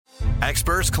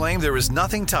Experts claim there is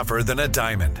nothing tougher than a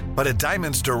diamond. But at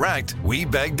Diamonds Direct, we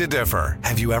beg to differ.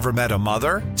 Have you ever met a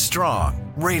mother? Strong,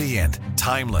 radiant,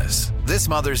 timeless. This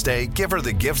Mother's Day, give her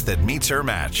the gift that meets her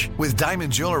match. With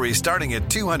diamond jewelry starting at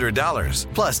 $200.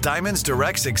 Plus Diamonds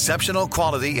Direct's exceptional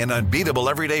quality and unbeatable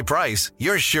everyday price,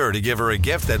 you're sure to give her a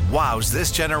gift that wows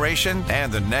this generation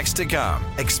and the next to come.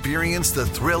 Experience the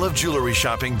thrill of jewelry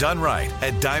shopping done right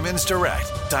at Diamonds Direct.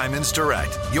 Diamonds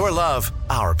Direct. Your love,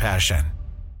 our passion.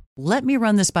 "Let me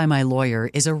run this by my lawyer"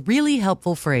 is a really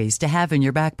helpful phrase to have in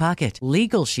your back pocket.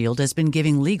 Legal Shield has been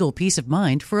giving legal peace of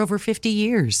mind for over 50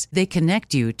 years. They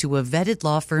connect you to a vetted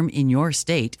law firm in your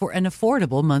state for an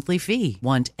affordable monthly fee.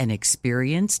 Want an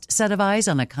experienced set of eyes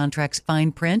on a contract's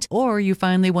fine print? Or you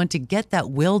finally want to get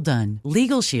that will done?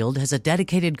 Legal Shield has a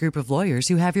dedicated group of lawyers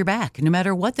who have your back, no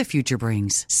matter what the future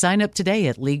brings. Sign up today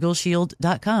at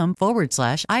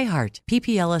LegalShield.com/iHeart.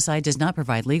 PPLSI does not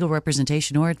provide legal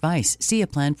representation or advice. See a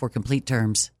plan for complete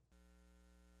terms.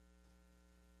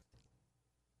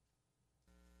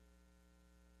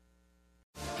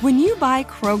 When you buy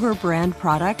Kroger brand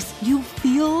products, you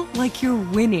feel like you're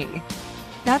winning.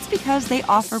 That's because they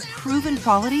offer proven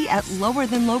quality at lower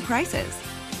than low prices.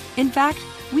 In fact,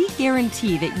 we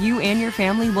guarantee that you and your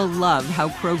family will love how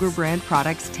Kroger brand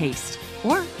products taste,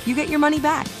 or you get your money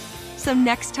back. So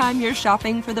next time you're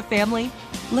shopping for the family,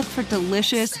 look for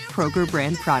delicious Kroger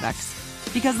brand products,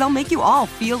 because they'll make you all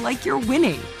feel like you're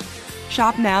winning.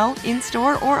 Shop now,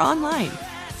 in-store, or online.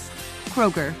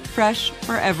 Kroger, fresh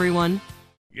for everyone.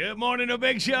 Good morning, the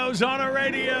Big Show's on the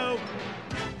radio.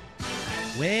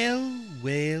 Well.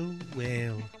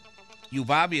 You've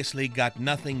obviously got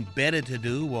nothing better to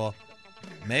do, or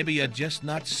maybe you're just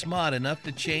not smart enough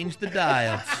to change the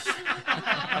dials.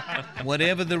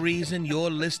 Whatever the reason,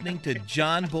 you're listening to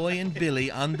John Boy and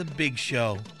Billy on the Big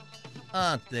Show.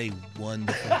 Aren't they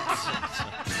wonderful?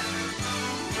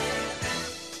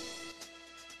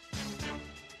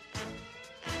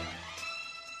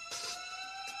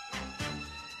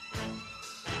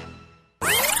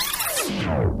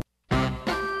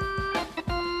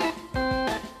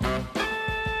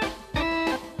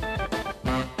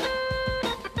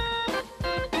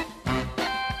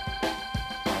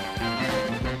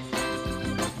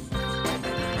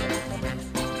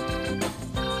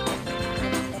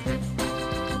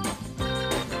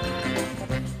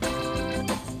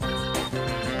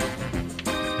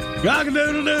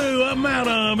 Cock-a-doodle-doo, I'm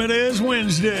Adam. It is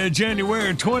Wednesday,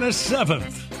 January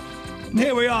 27th. And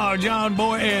here we are, John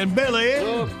Boy and Billy.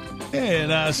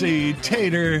 And I see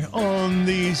Tater on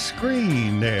the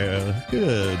screen there.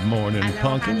 Good morning,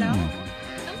 Pumpkin. Hello.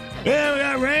 Yeah, we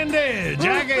got Randy,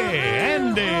 Jackie,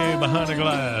 Andy behind the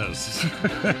glass.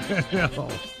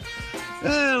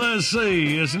 Let's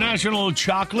see. It's National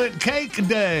Chocolate Cake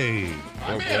Day.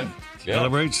 Okay.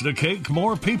 Celebrates the cake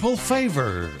more people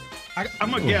favor.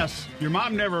 I'm going to guess. Your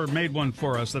mom never made one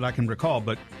for us that I can recall,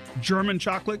 but German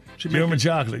chocolate? German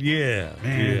chocolate, yeah.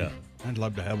 Man, yeah. I'd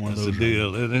love to have one That's of those. the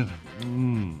deal, isn't it?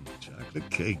 Chocolate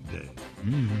Cake Day.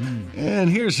 Mm-hmm. And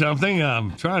here's something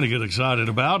I'm trying to get excited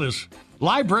about is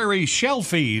Library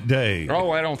Shelfie Day.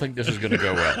 Oh, I don't think this is going to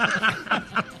go well.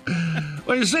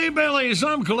 Well, you see, Billy,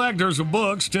 some collectors of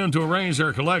books tend to arrange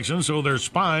their collections so their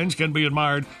spines can be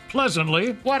admired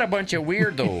pleasantly. What a bunch of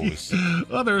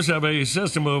weirdos. Others have a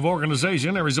system of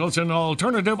organization that results in an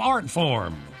alternative art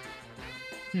form.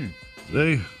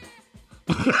 See?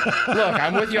 Look,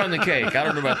 I'm with you on the cake. I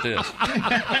don't know about this.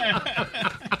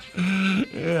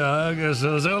 Yeah, I guess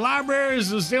so. So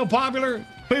libraries are still popular.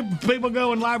 People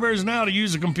go in libraries now to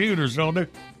use the computers, don't they?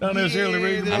 Not necessarily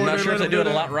read the I'm not sure if they do it a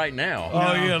that. lot right now.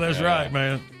 Oh, yeah, that's right,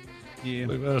 man. Yeah.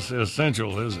 That's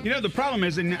essential, isn't it? You know, the problem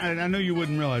is, and I know you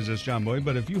wouldn't realize this, John Boy,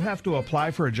 but if you have to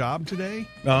apply for a job today,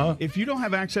 if you don't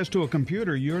have access to a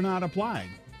computer, you're not applying.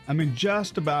 I mean,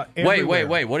 just about everywhere.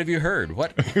 Wait. What have you heard?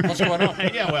 What's going on?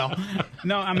 Yeah, well,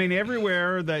 no, I mean,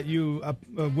 everywhere that you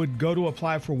would go to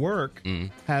apply for work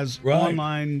has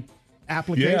online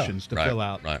applications to fill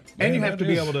out. Right. And you Yeah, have to that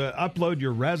be is- able to upload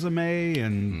your resume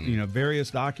and,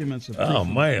 various documents. Of proof Oh, of-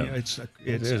 man. It's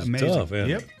It is amazing. tough, isn't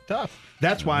Yep, it? tough.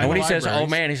 That's why And when the he says, "Oh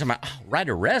libraries- man," he's like, "Write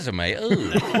a resume."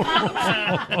 Ooh.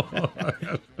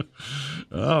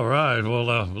 All right. Well,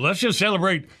 let's just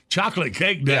celebrate Chocolate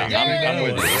Cake Day. Yeah, I'm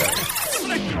with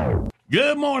you.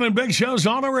 Good morning, Big Show's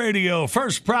on the radio.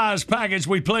 First prize package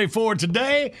we play for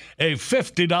today, a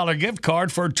 $50 gift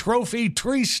card for Trophy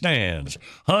Tree Stands.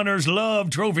 Hunters love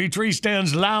Trophy Tree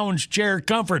Stands lounge chair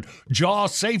comfort, jaw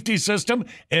safety system,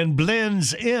 and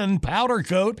blends in powder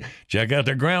coat. Check out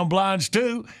their ground blinds,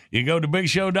 too. You go to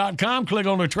BigShow.com, click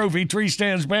on the Trophy Tree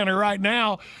Stands banner right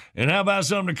now, and how about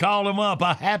something to call them up?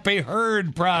 A Happy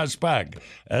Herd prize pack.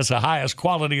 That's the highest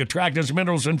quality attractants,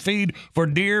 minerals, and feed for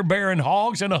deer, bear, and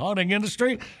hogs in the hunting industry.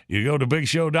 You go to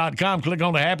BigShow.com, click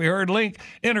on the Happy Herd link,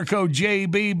 enter code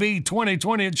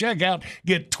JBB2020 at checkout,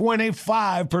 get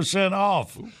 25%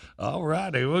 off. All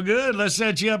righty, well, good. Let's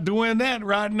set you up to win that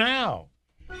right now.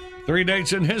 3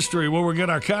 dates in history where we get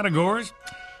our categories.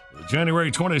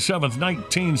 January 27th,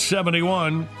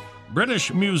 1971,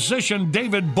 British musician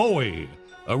David Bowie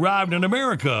arrived in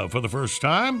America for the first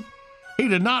time. He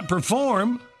did not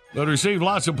perform, but received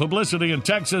lots of publicity in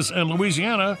Texas and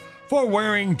Louisiana for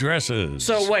wearing dresses.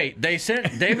 So wait, they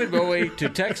sent David Bowie to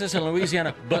Texas and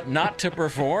Louisiana, but not to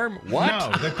perform? What?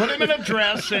 No, they put him in a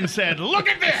dress and said, "Look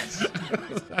at this!"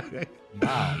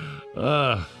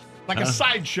 Wow. Like a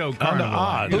sideshow carnival.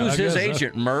 Odd. Who's I his guess,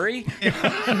 agent, Murray? All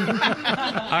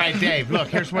right, Dave, look,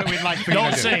 here's what we'd like for you to do.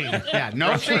 Don't sing. Yeah,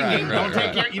 no singing. right, Don't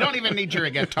take your, you don't even need your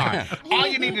guitar. All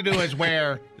you need to do is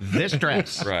wear this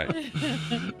dress. Right.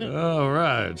 All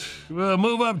right. We'll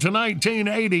move up to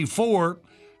 1984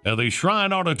 at the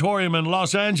Shrine Auditorium in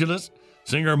Los Angeles.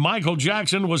 Singer Michael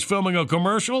Jackson was filming a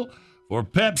commercial for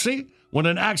Pepsi when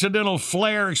an accidental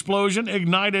flare explosion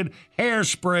ignited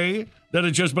hairspray that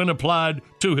had just been applied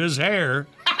to his hair.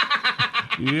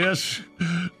 Yes,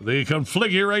 the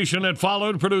conflagration that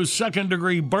followed produced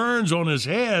second-degry burns on his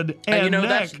head and And you know,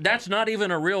 neck. that's not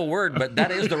even a real word, but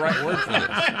that is the right word for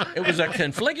this. It was a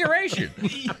configuration.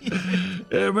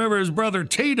 Remember, his brother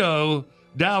Tito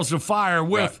doused the fire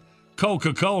with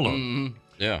Coca-Cola.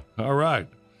 Yeah. All right.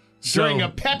 So, During a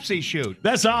Pepsi shoot,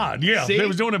 that's odd. Yeah, See? they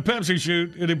was doing a Pepsi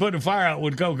shoot, and they put the fire out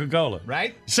with Coca-Cola.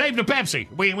 right? Save the Pepsi.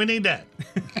 We need that.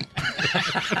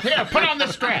 Here, put on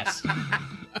this dress.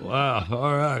 Wow.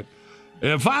 All right.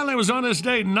 And finally, it was on this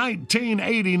date in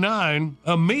 1989,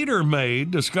 a meter maid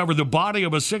discovered the body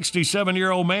of a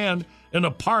 67-year-old man in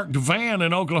a parked van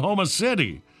in Oklahoma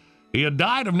City. He had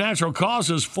died of natural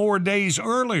causes 4 days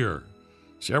earlier.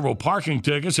 Several parking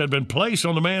tickets had been placed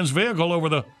on the man's vehicle over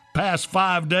the past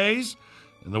 5 days,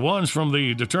 and the ones from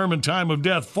the determined time of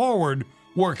death forward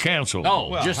were canceled. Oh,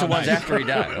 Well, just the how ones nice. after he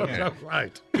died. Okay.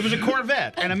 Right. It was a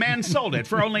Corvette, and a man sold it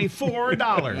for only $4.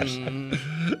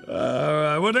 All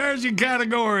right. Well, there's your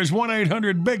categories.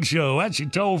 1-800-BIG-SHOW. That's your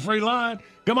toll-free line.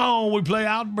 Come on, we play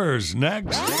Outburst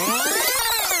next.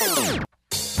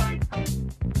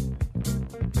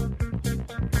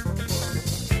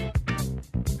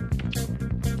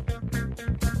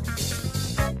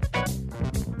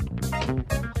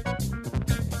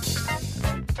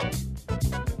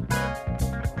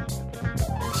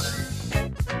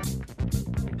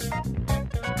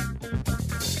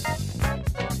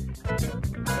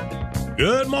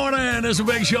 Good morning. This is a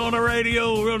Big Show on the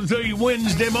radio. We're going to tell you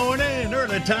Wednesday morning,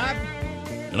 early time.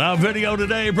 And our video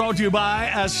today brought to you by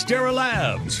Astera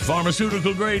Labs,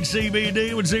 pharmaceutical grade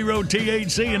CBD with zero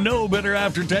THC and no bitter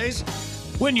aftertaste.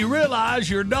 When you realize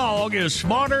your dog is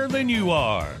smarter than you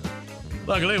are.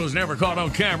 Luckily, it was never caught on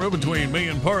camera between me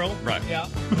and Pearl. Right. Yeah.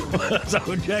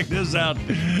 So check this out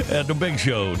at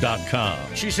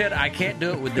thebigshow.com. She said, I can't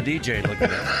do it with the DJ looking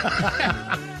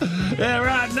at me. Yeah,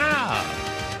 right now,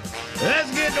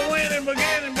 let's get the winning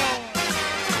beginning, boys.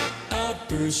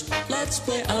 Outburst, let's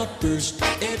play Outburst.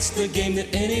 It's the game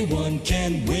that anyone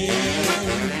can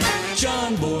win.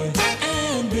 John Boy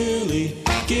and Billy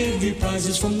give you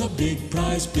prizes from the big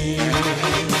prize bin.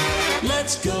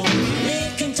 Let's go,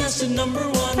 meet contestant number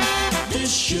one.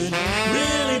 This should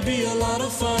really be a lot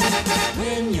of fun.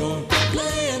 When you're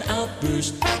playing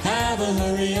Outburst, have a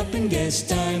hurry up and guess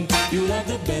time. You'll have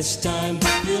the best time.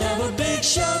 You'll have a big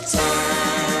show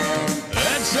time.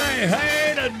 Let's say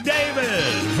hey to David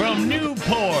from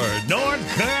Newport,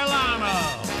 North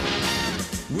Carolina.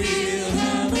 We'll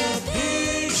have a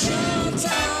big show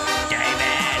time.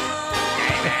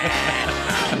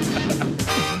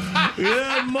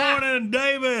 Good morning,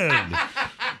 David.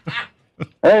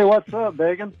 Hey, what's up,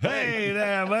 Biggin? Hey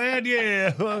there, man.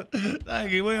 Yeah.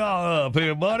 Thank you. We all up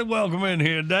here, buddy. Welcome in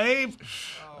here, Dave.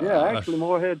 Yeah, actually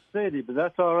Morehead City, but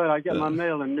that's all right. I got my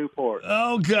mail in Newport.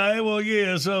 Okay, well,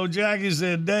 yeah. So Jackie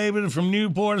said David from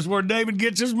Newport is where David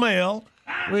gets his mail.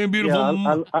 We're in beautiful.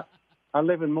 Yeah, I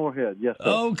live in Morehead, yes, sir.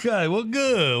 Okay, well,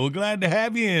 good. We're glad to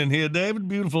have you in here, David.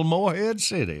 Beautiful Morehead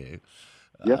City.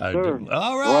 Yes, sir.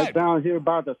 All right. Right down here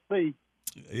by the sea.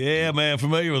 Yeah, man,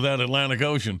 familiar with that Atlantic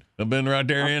Ocean. I've been right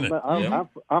there in it.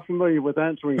 I'm familiar with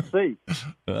answering C.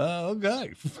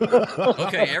 Okay.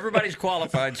 Okay, everybody's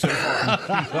qualified so far.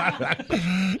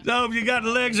 So if you got the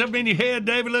legs up in your head,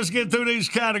 David, let's get through these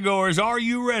categories. Are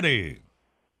you ready?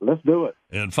 Let's do it.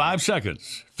 In 5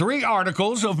 seconds, 3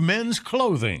 articles of men's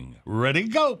clothing. Ready,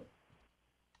 go.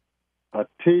 A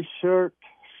T-shirt,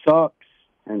 socks,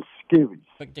 and skivvies.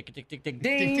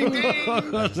 Ding.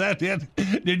 Was that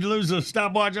it? Did you lose the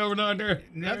stopwatch over there?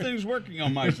 Nothing's working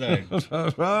on my side. All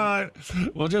right.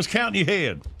 Well, just count in your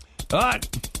head. All right.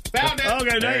 Found it.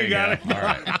 Okay, there you got it. All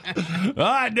right. All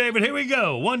right, David, here we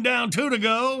go. 1 down, 2 to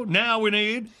go. Now we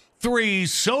need 3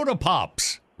 soda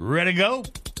pops. Ready, go.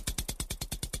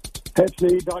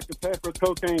 Pepsi, Dr. Pepper,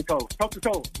 Cocaine Cola.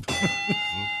 Coca-Cola.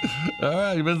 All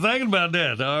right, you've been thinking about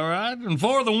that. All right. And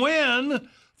for the win,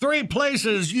 3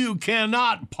 places you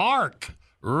cannot park.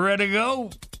 Ready, go.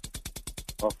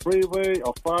 A freeway,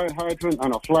 a fire hydrant,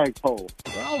 and a flagpole.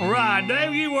 All right,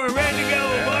 Dave, you were ready to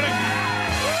go, buddy.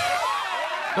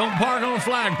 Don't park on a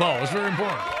flagpole. It's very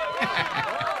important.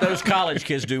 Those college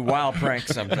kids do wild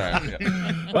pranks sometimes. Yeah.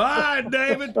 All right,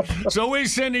 David. So we're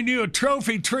sending you a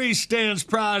Trophy Tree Stands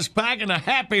prize pack and a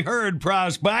Happy Herd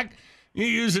prize pack. You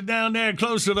use it down there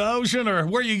close to the ocean or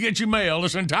where you get your mail.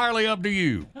 It's entirely up to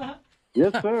you.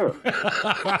 Yes, sir.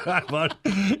 But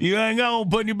you ain't going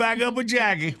putting you back up with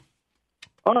Jackie.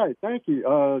 All right, thank you.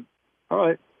 All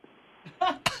right.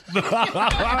 All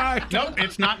right. Nope,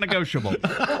 it's not negotiable.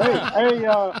 Hey,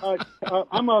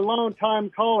 I'm a long-time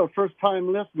caller,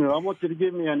 first-time listener. I want you to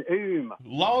give me an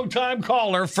Long-time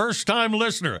caller, first-time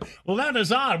listener. Well, that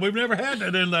is odd. We've never had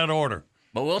that in that order.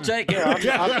 But we'll take care of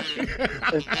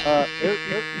it.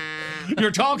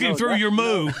 You're talking through your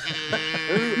move.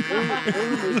 Is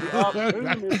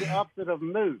the opposite of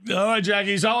moo. All right,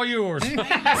 Jackie, it's all yours.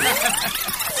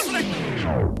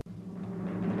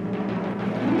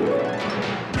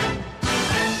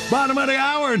 Bottom of the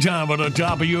hour, time for the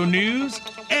top of your news.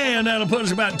 And that'll put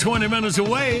us about 20 minutes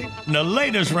away from the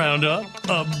latest roundup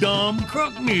of Dumb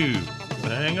Crook News.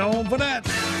 Hang on for that.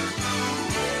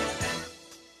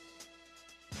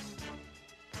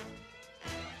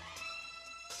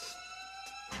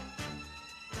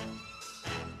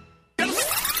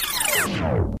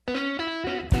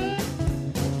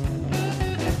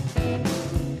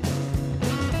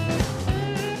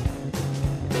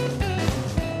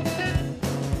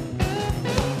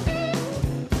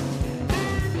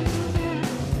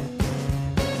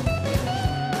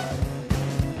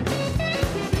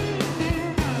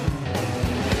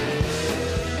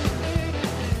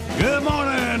 Good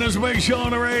morning. It's Big Show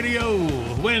on the radio.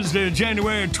 Wednesday,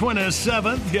 January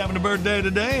 27th. You having a birthday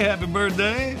today? Happy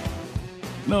birthday.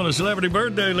 On the celebrity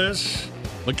birthday list,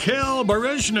 Mikhail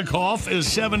Baryshnikov is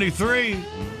 73.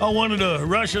 Oh, one of the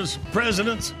Russia's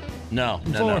presidents. No.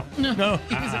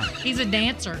 He's a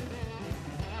dancer.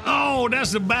 Oh,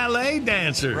 that's the ballet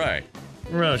dancer. Right.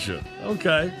 Russia.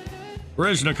 Okay.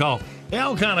 Baryshnikov. They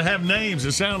all kind of have names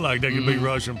that sound like they could be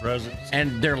Russian presidents.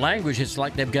 And their language, it's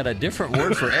like they've got a different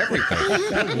word for everything.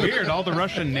 That's weird. All the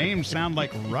Russian names sound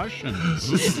like Russians.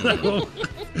 So,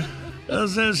 it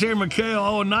says here,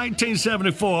 Mikhail,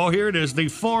 1974. Here it is, the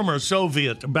former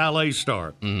Soviet ballet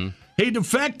star. Mm-hmm. He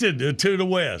defected to the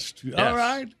West. Yes. All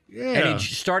right. Yeah. And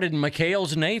he started in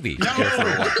Mikhail's Navy.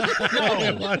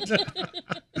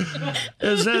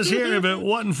 It says here, if it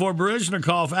wasn't for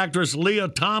Baryshnikov, actress Leah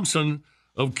Thompson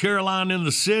of Caroline in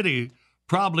the City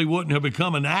probably wouldn't have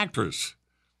become an actress.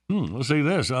 Let's see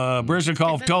this.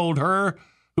 Baryshnikov told her,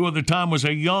 who at the time was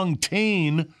a young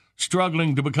teen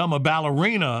struggling to become a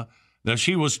ballerina, that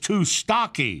she was too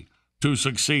stocky to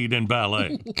succeed in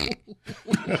ballet.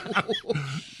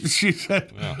 She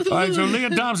said, all right, so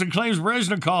Leah Thompson claims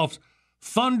Baryshnikov's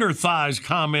thunder thighs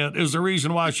comment is the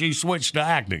reason why she switched to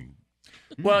acting.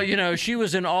 Well, she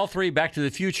was in all 3 Back to the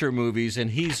Future movies, and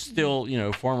he's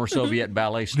still, former Soviet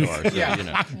ballet star.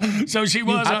 So, So she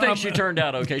was. I think she turned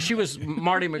out okay. She was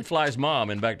Marty McFly's mom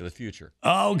in Back to the Future.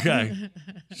 Okay.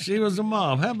 She was the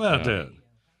mom. How about that?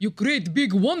 You create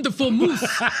big, wonderful moose.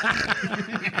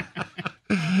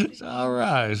 All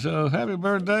right. So happy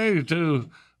birthday to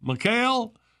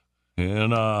Mikhail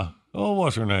and,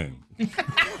 what's her name?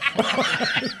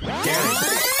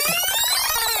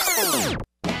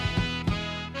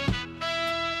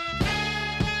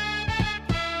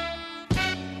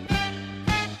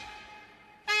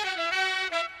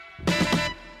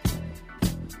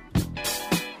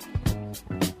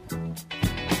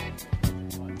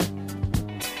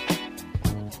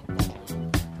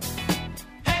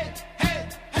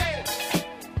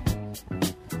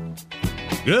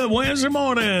 Good Wednesday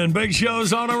morning. Big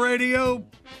Show's on the radio.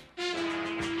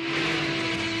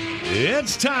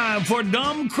 It's time for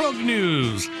Dumb Crook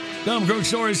News. Dumb Crook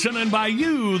stories sent in by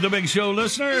you, the Big Show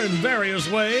listener, in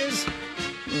various ways.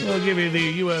 We'll give you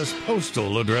the U.S.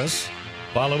 postal address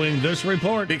following this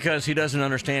report. Because he doesn't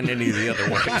understand any of the other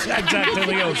ones.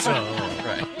 Exactly, also.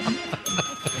 Right.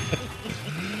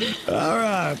 All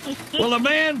right. Well, a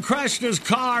man crashed his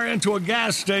car into a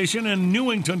gas station in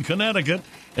Newington, Connecticut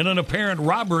in an apparent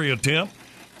robbery attempt.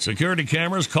 Security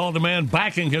cameras called the man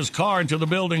backing his car into the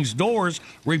building's doors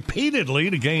repeatedly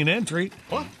to gain entry.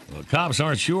 What? Well, cops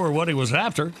aren't sure what he was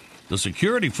after. The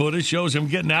security footage shows him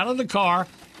getting out of the car,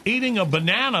 eating a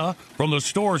banana from the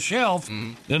store shelf,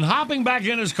 then hopping back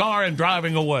in his car and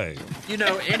driving away. You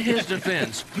know, in his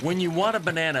defense, when you want a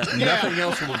banana, nothing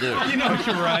else will do. You know,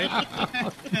 you're right.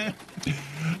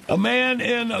 A man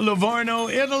in Livorno,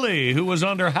 Italy, who was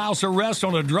under house arrest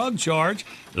on a drug charge,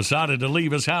 decided to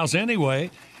leave his house anyway.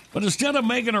 But instead of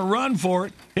making a run for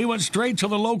it, he went straight to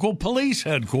the local police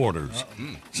headquarters.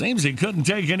 Seems he couldn't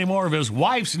take any more of his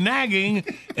wife's nagging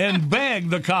and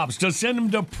begged the cops to send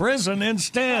him to prison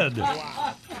instead.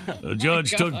 The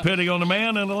judge took pity on the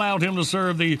man and allowed him to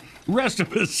serve the rest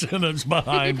of his sentence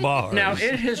behind bars. Now,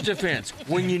 in his defense,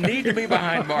 when you need to be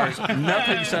behind bars,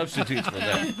 nothing substitutes for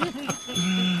that.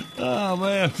 Oh,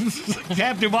 man.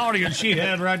 Captive audience she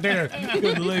had right there.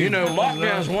 Good to You know,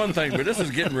 lockdown's one thing, but this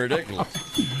is getting ridiculous.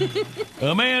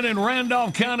 A man in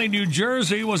Randolph County, New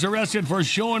Jersey, was arrested for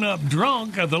showing up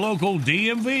drunk at the local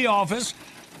DMV office.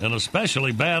 An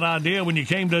especially bad idea when you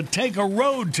came to take a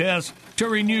road test to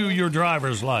renew your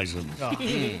driver's license.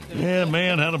 Yeah,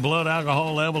 man had a blood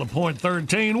alcohol level of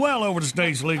 .13, well over the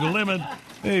state's legal limit.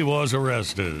 He was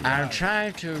arrested. I'm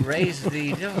trying to raise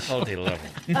the difficulty level.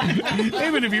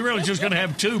 Even if you're really just going to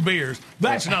have 2 beers,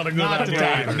 that's not a good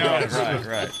idea. No,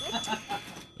 right.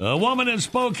 A woman in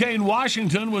Spokane,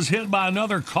 Washington, was hit by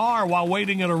another car while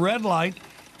waiting at a red light.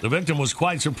 The victim was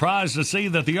quite surprised to see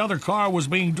that the other car was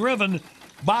being driven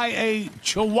by a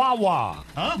Chihuahua.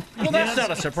 Huh? Well, that's not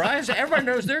a surprise. Everyone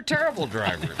knows they're terrible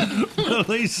drivers.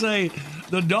 Police say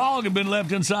the dog had been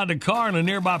left inside the car in a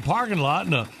nearby parking lot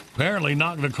and apparently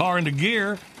knocked the car into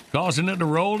gear, causing it to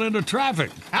roll into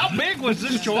traffic. How big was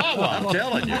this Chihuahua? I'm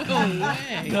telling you.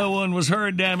 No one was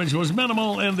hurt. Damage was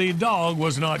minimal, and the dog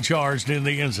was not charged in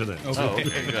the incident. Okay,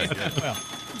 good. Well.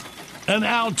 An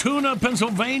Altoona,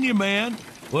 Pennsylvania man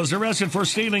was arrested for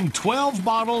stealing 12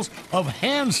 bottles of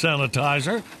hand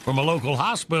sanitizer from a local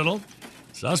hospital.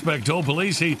 Suspect told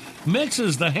police he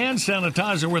mixes the hand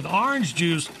sanitizer with orange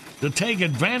juice to take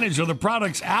advantage of the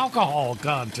product's alcohol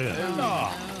content.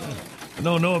 I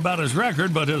don't know about his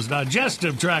record, but his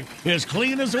digestive tract is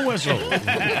clean as a whistle.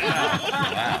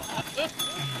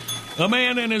 A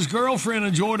man and his girlfriend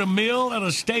enjoyed a meal at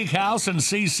a steakhouse in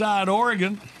Seaside,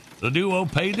 Oregon. The duo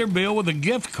paid their bill with a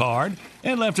gift card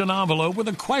and left an envelope with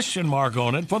a question mark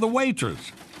on it for the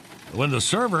waitress. When the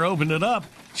server opened it up,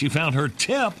 she found her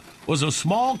tip was a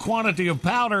small quantity of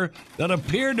powder that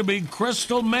appeared to be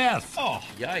crystal meth. Oh,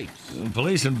 yikes.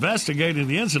 Police investigating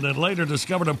the incident later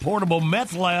discovered a portable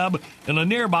meth lab in a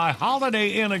nearby Holiday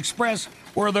Inn Express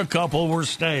where the couple were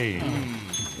staying.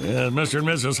 And Mr. and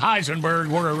Mrs. Heisenberg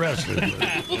were arrested.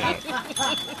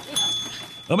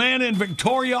 A man in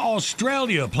Victoria,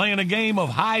 Australia, playing a game of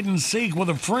hide and seek with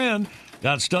a friend,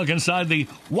 got stuck inside the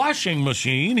washing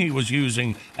machine he was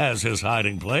using as his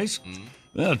hiding place.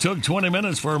 Well, it took 20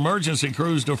 minutes for emergency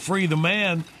crews to free the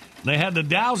man. They had to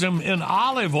douse him in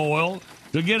olive oil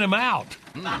to get him out.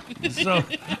 So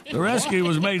the rescue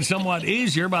was made somewhat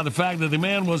easier by the fact that the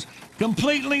man was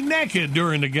completely naked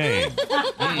during the game.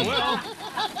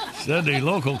 Said the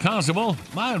local constable,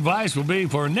 my advice would be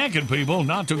for naked people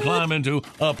not to climb into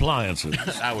appliances.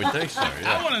 I would think so,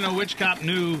 yeah. I want to know which cop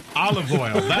knew olive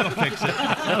oil. That'll fix it.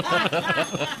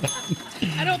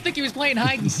 I don't think he was playing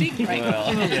hide and seek right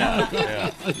now.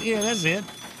 Yeah. Yeah, that's it.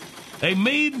 A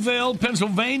Meadville,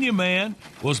 Pennsylvania man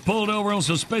was pulled over on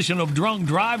suspicion of drunk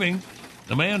driving.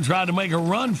 The man tried to make a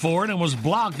run for it and was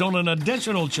booked on an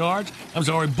additional charge of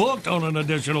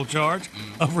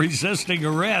resisting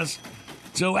arrest.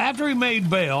 So after he made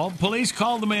bail, police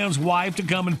called the man's wife to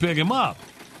come and pick him up.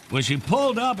 When she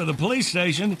pulled up at the police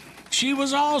station, she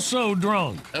was also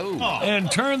drunk and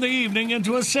turned the evening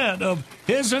into a set of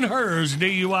his and hers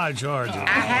DUI charges. I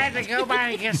had to go by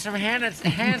and get some hand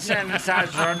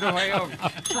sanitizer on the way over.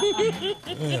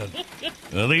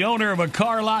 The owner of a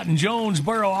car lot in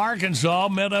Jonesboro, Arkansas,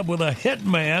 met up with a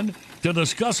hitman to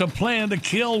discuss a plan to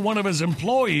kill one of his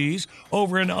employees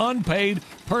over an unpaid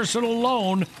personal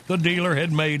loan the dealer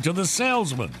had made to the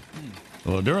salesman.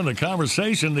 Well, during the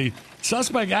conversation, the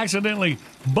Suspect accidentally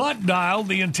butt dialed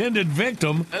the intended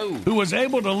victim, who was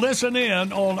able to listen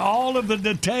in on all of the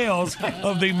details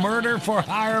of the murder for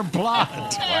hire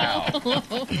plot. Wow.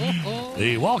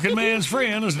 The walking man's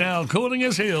friend is now cooling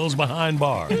his heels behind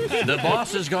bars. The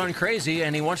boss has gone crazy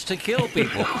and he wants to kill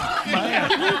people.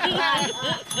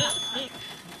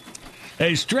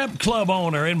 A strip club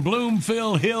owner in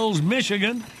Bloomfield Hills,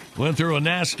 Michigan, went through a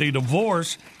nasty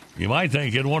divorce. You might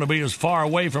think he'd want to be as far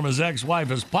away from his ex-wife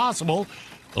as possible.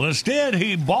 Well, instead,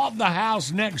 he bought the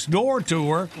house next door to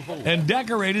her and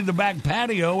decorated the back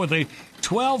patio with a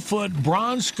 12-foot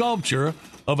bronze sculpture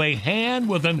of a hand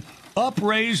with an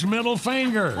upraised middle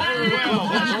finger. Well,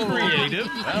 that's creative.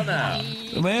 Well, now.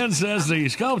 The man says the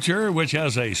sculpture, which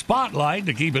has a spotlight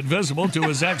to keep it visible to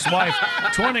his ex-wife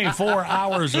 24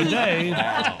 hours a day,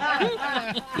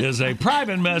 is a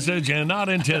private message and not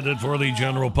intended for the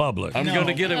general public. I'm going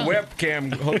to get a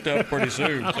webcam hooked up pretty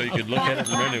soon so you can look at it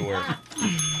from anywhere.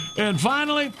 And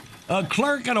finally, a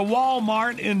clerk at a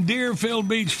Walmart in Deerfield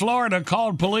Beach, Florida,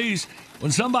 called police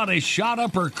when somebody shot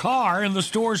up her car in the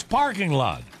store's parking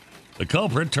lot. The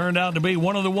culprit turned out to be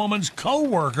one of the woman's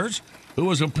co-workers, who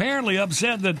was apparently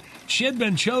upset that she had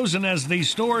been chosen as the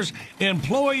store's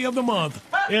Employee of the Month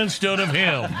instead of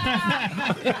him.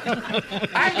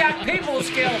 I got people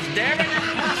skills, damn it.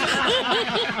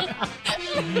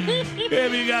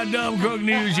 If you got Dumb Crook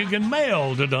news, you can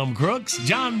mail to Dumb Crooks.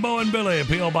 John Boy and Billy,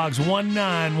 P.O. Box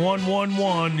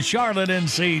 19111, Charlotte,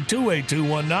 NC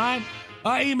 28219.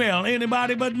 Or email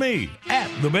anybody but me at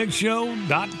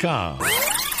thebigshow.com.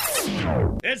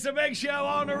 It's the Big Show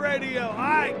on the radio. All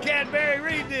right, Cadbury,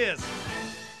 read this.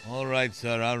 All right,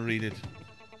 sir, I'll read it.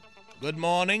 Good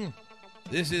morning.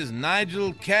 This is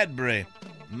Nigel Cadbury,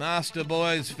 Master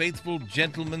Boy's faithful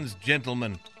gentleman's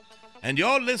gentleman. And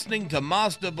you're listening to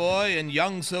Master Boy and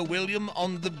young Sir William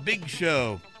on The Big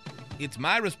Show. It's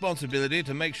my responsibility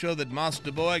to make sure that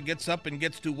Master Boy gets up and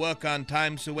gets to work on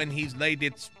time, so when he's late,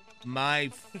 it's my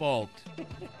fault.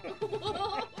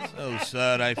 So,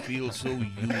 sir, I feel so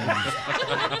used.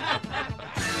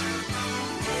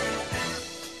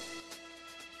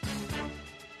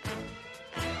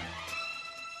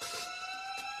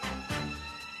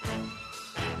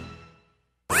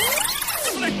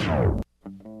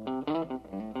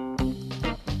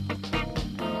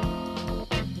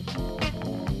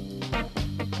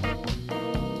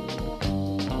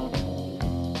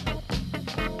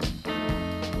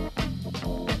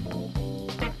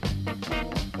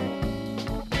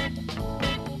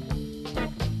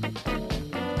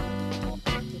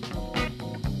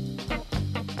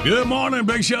 Good morning,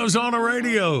 Big Show's on the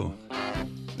radio.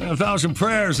 And thoughts and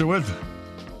prayers are with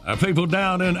our people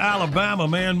down in Alabama,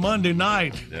 man. Monday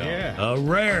night, a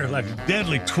rare, like a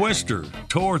deadly twister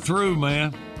tore through,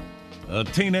 man. A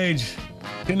teenage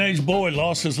boy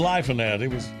lost his life in that. He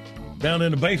was down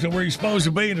in the basement where he's supposed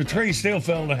to be, and a tree still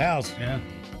fell in the house. Yeah.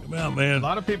 Come out, man. A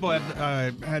lot of people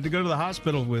had to go to the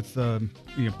hospital with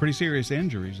pretty serious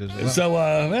injuries as well. So,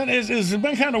 man, it's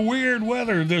been kind of weird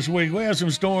weather this week. We had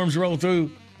some storms roll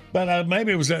through, but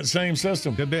maybe it was that same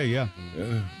system. Could be, yeah.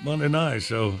 Monday night,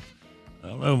 so I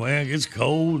don't know, man. It gets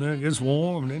cold, then it gets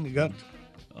warm, and then you got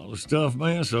all the stuff,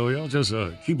 man. So y'all just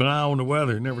keep an eye on the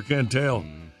weather. You never can tell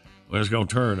when it's going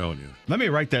to turn on you. Let me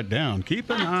write that down. Keep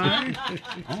an eye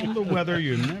on the weather.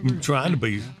 You never. I'm trying to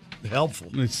be helpful.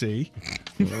 Let's see.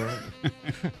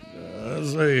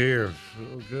 Let's see here.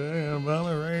 Okay,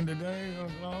 Alabama rain today.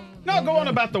 No, go on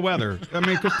about the weather. I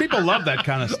mean, because people love that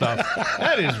kind of stuff.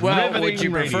 That is riveting would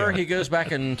you prefer radio. he goes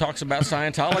back and talks about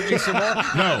Scientology some more?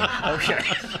 No. Okay.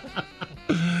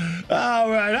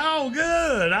 All right. Oh,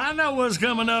 good. I know what's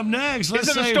coming up next.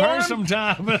 Let's save her some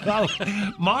time.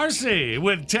 Marcy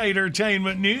with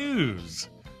Tatertainment News.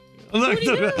 Look,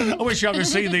 I wish y'all could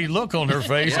see the look on her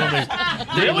face on the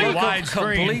really wide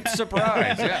screen. Complete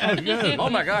surprise. Yeah. Oh,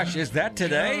 my gosh. Is that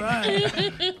today?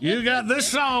 Right. You got this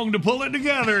song to pull it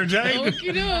together, Jake.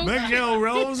 Big Show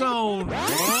rolls on.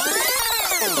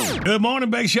 Good morning,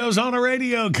 Big Show's on the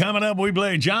radio. Coming up, we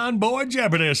play John Boy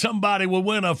Jeopardy. Somebody will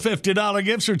win a $50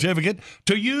 gift certificate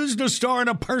to use to star in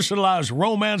a personalized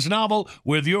romance novel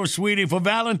with your sweetie for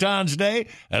Valentine's Day.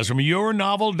 That's from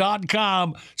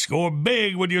yournovel.com. Score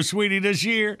big with your sweetie this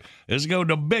year. Let's go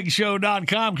to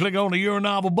bigshow.com. Click on the Your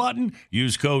Novel button.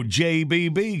 Use code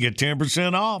JBB. Get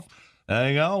 10% off.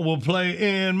 Hang on. We'll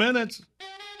play in minutes.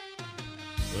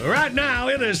 Right now,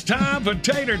 it is time for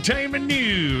Tatertainment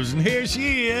News, and here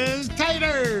she is,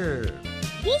 Tater.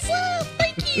 What's up?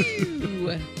 Thank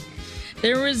you.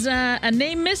 There was a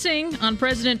name missing on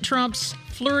President Trump's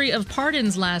flurry of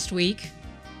pardons last week.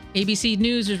 ABC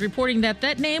News is reporting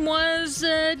that name was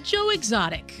Joe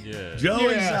Exotic. Yeah. Joe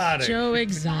Exotic. Joe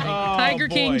Exotic. Oh, Tiger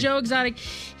King boy. Joe Exotic.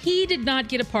 He did not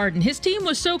get a pardon. His team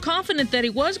was so confident that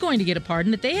he was going to get a pardon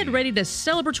that they had readied a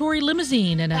celebratory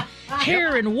limousine and a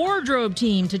hair and wardrobe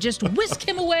team to just whisk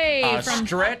him away A from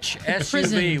stretch SUV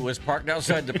prison. was parked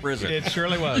outside the prison. It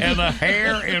surely was. And the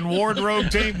hair and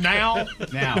wardrobe team now?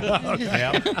 Now.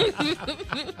 Yep.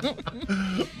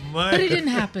 But it didn't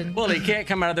happen. Well, he can't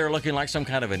come out of there looking like some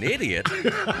kind of an idiot.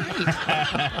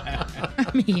 I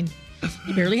mean,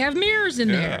 you barely have mirrors in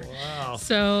there. Wow.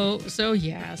 So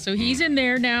he's in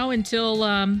there now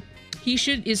until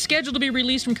is scheduled to be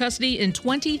released from custody in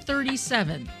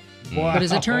 2037. Wow. But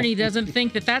his attorney doesn't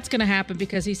think that that's going to happen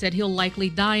because he said he'll likely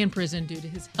die in prison due to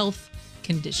his health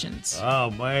conditions. Oh,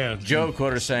 man. Joe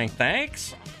quoted saying,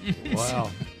 "Thanks."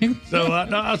 Wow. So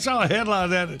I saw a headline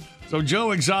that so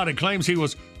Joe Exotic claims he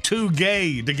was too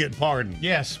gay to get pardoned.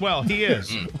 Yes, well, he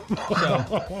is.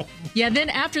 So, Yeah, then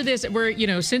after this,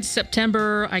 since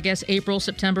September, I guess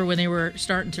September, when they were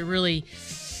starting to really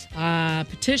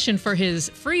petition for his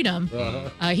freedom,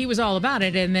 he was all about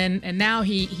it. And now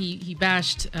he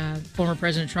bashed former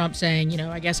President Trump, saying,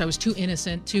 I guess I was too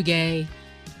innocent, too gay.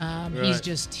 He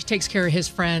takes care of his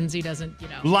friends. He doesn't,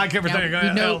 Like everything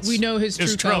else. We know his true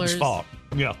it's Trump's colors. fault.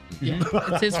 Yeah.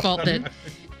 It's his fault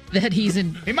that he's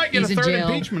in. he might get he's a in third jail.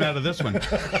 impeachment out of this one.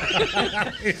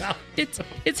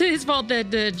 It's his fault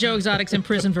that Joe Exotic's in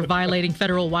prison for violating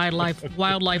federal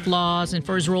wildlife laws and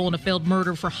for his role in a failed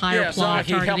murder for hire Yeah, so plot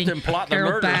he helped targeting him plot the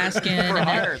Carol murder Baskin. for and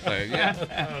hire thing.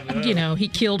 Yeah. he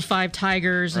killed 5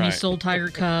 tigers and he Right. sold tiger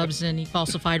cubs and he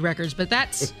falsified records. But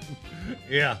that's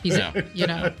Yeah. he's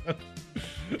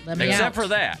let me Except out. for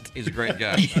that, he's a great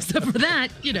guy. Except for that,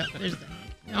 there's that.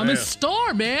 I'm a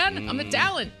star, man. I'm a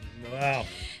talent. Wow.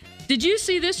 Did you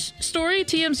see this story?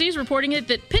 TMZ is reporting it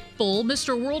that Pitbull,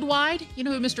 Mr. Worldwide, you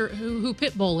know who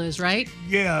Pitbull is, right?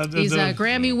 Yeah. He's a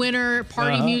Grammy winner,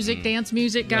 party music, dance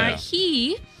music guy. Yeah.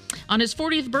 He, on his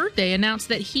 40th birthday, announced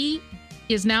that he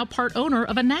is now part owner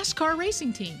of a NASCAR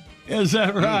racing team. Is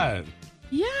that right?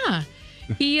 Yeah.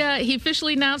 He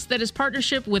officially announced that his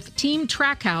partnership with Team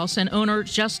Trackhouse and owner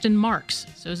Justin Marks.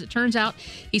 So as it turns out,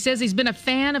 he says he's been a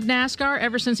fan of NASCAR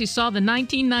ever since he saw the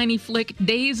 1990 flick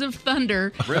Days of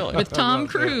Thunder with Tom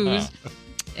Cruise.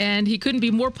 And he couldn't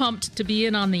be more pumped to be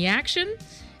in on the action.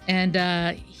 And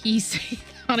he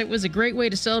thought it was a great way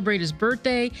to celebrate his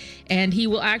birthday. And he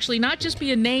will actually not just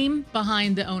be a name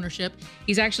behind the ownership,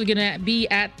 he's actually going to be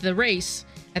at the race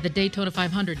at the Daytona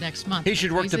 500 next month. He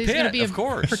should work the pit, of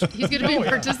course. He's going to be a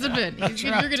participant.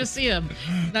 You're going to see him.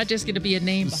 Not just going to be a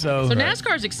name. So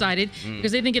NASCAR's excited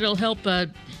because they think it'll help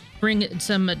bring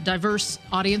some diverse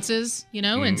audiences,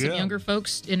 and some younger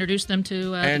folks, introduce them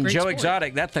to And the great Joe sport.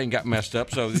 Exotic, that thing got messed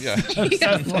up, so yeah.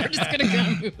 Yeah, they're just going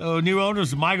to go. New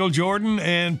owners Michael Jordan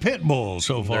and Pitbull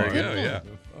so far. There you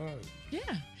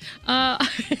go, Yeah.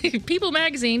 People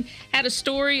Magazine had a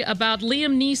story about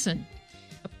Liam Neeson.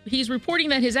 He's reporting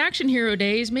that his action hero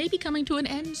days may be coming to an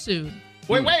end soon.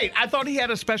 Wait. I thought he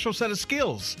had a special set of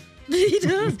skills. He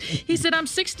does. He said, I'm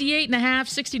 68 and a half,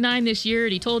 69 this year,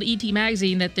 and he told ET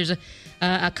Magazine that there's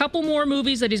a couple more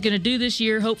movies that he's going to do this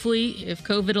year, hopefully, if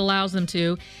COVID allows them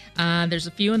to. There's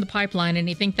a few in the pipeline, and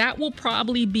he think that will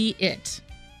probably be it.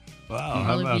 Wow,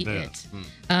 how about that?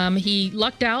 He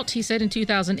lucked out, he said, in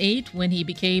 2008 when he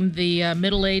became the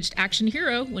middle-aged action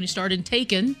hero when he started in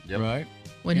Taken. Right.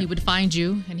 When he would find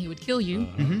you and he would kill you.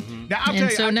 Now, I'll And tell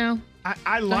you, so now...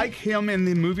 I like him in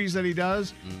the movies that he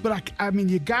does, but I mean,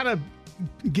 you got to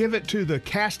give it to the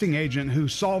casting agent who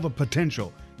saw the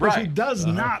potential. Because he does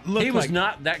not look like... He was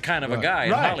not that kind of a guy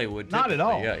in Hollywood. Not at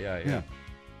all.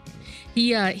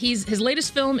 Yeah. His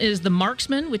latest film is The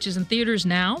Marksman, which is in theaters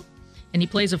now. And he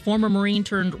plays a former Marine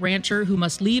turned rancher who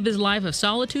must leave his life of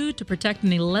solitude to protect an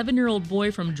 11-year-old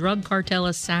boy from drug cartel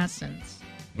assassins.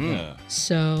 Yeah.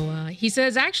 So he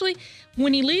says, actually,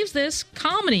 when he leaves this,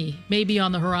 comedy may be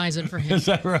on the horizon for him. Is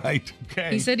that right?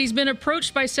 Okay. He said he's been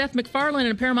approached by Seth MacFarlane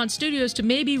and Paramount Studios to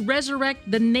maybe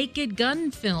resurrect the Naked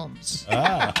Gun films.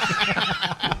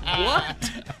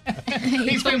 What?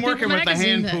 He's been working with the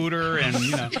hand that. pooter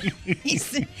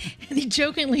and, And he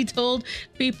jokingly told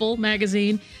People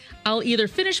Magazine, I'll either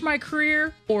finish my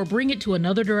career or bring it to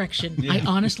another direction. I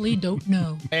honestly don't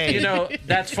know. Hey,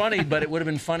 that's funny, but it would have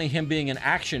been funny him being an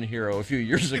action hero a few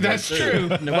years ago. That's true.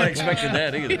 Nobody expected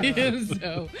that either.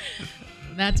 So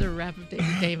that's a wrap of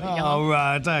David, y'all. All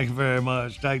right. Thank you very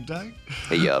much. Take.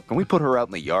 Hey, can we put her out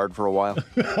in the yard for a while?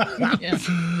 Yeah.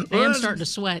 Dan's starting to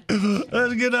sweat.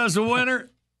 Let's get us a winner.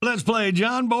 Let's play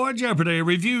John Boy Jeopardy.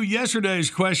 Review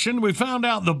yesterday's question. We found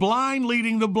out the blind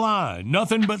leading the blind.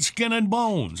 Nothing but skin and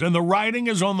bones. And the writing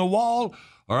is on the wall.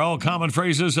 are all common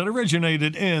phrases that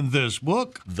originated in this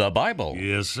book. The Bible.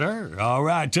 Yes, sir. All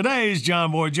right. Today's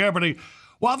John Boy Jeopardy.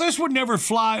 While this would never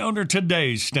fly under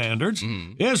today's standards,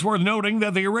 it's worth noting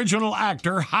that the original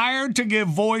actor hired to give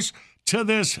voice to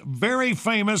this very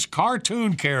famous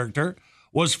cartoon character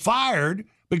was fired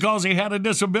because he had a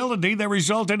disability that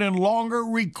resulted in longer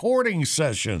recording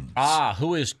sessions.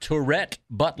 Who is Tourette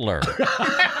Butler?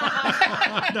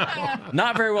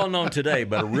 Not very well known today,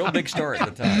 but a real big star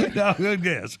at the time. No, good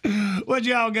guess. What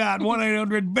y'all got?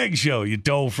 1-800-BIG-SHOW. You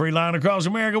toll-free line across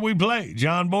America. We play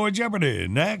John Boy Jeopardy.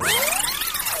 Next.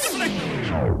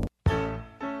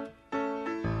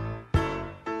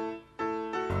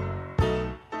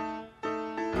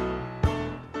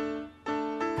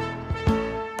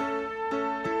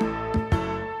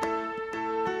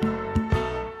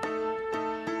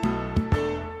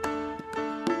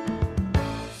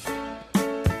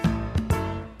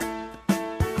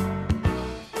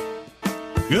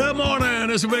 Good morning.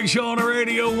 It's a Big Show on the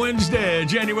radio Wednesday,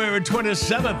 January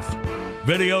 27th.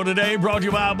 Video today brought to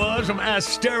you by Buzz from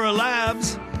Astera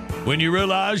Labs. When you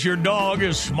realize your dog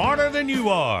is smarter than you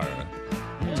are.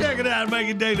 Check it out. Make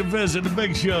it a day to visit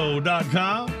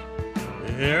thebigshow.com.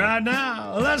 Right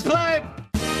now, let's play.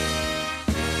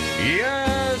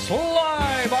 Yes,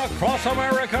 live across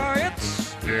America,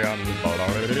 it's John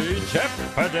Boy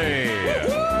Jeopardy.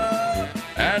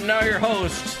 And now your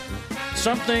host,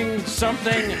 something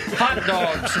hot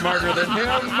dog smarter than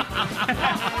him.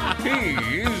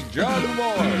 He's John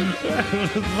Boy.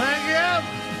 Thank you.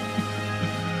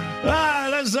 All right,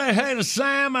 let's say hey to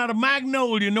Sam out of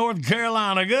Magnolia, North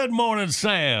Carolina. Good morning,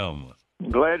 Sam.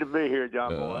 Glad to be here,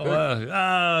 John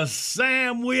Boy.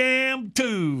 Sam, we am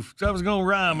too. I was going to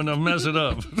rhyme and I'll mess it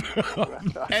up.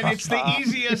 And it's the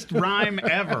easiest rhyme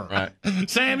ever. Right.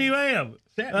 Sam, you am.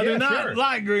 I do not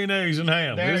like green eggs and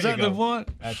ham. There Is you that go. the point?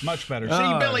 That's much better.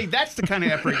 See, Billy, that's the kind of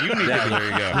effort you need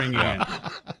to bring in.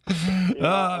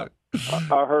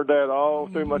 I heard that all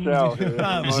through my childhood.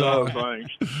 I'm sorry.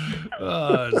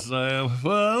 All right, Sam.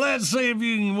 Well, let's see if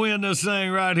you can win this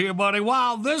thing right here, buddy.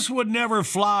 While this would never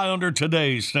fly under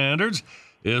today's standards,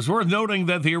 it's worth noting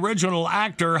that the original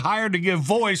actor hired to give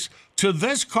voice to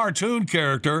this cartoon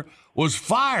character was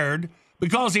fired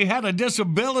because he had a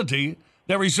disability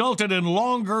that resulted in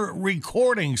longer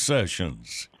recording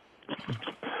sessions.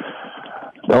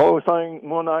 The only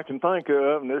one I can think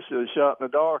of, and this is shot in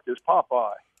the dark, is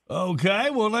Popeye. Okay,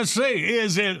 well, let's see.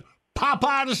 Is it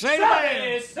Popeye the Sailor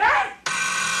Man?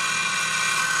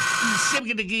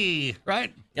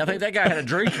 Right? I think that guy had a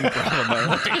drinking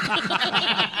problem. Could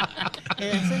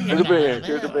have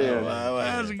been.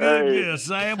 That's a good guess,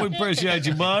 Sam. We appreciate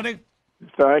you, buddy.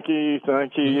 Thank you.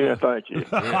 Yeah, thank you.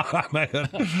 All right, man.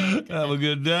 Have a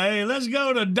good day. Let's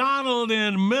go to Donald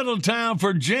in Middletown,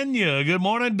 Virginia. Good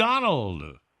morning, Donald.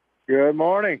 Good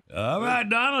morning. All right,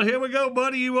 Donald, here we go,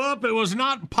 buddy. You up? It was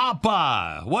not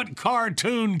Popeye. What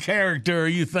cartoon character are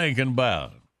you thinking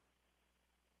about?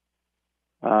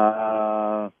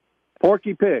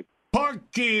 Porky Pig.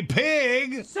 Porky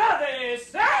Pig?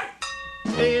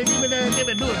 Hey, give me that. Do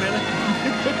it, Billy.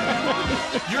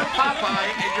 Your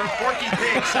Popeye and your Porky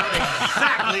Pig sound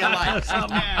exactly alike.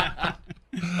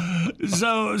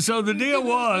 So the deal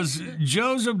was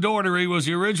Joseph Daugherty was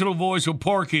the original voice of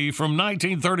Porky from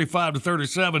 1935 to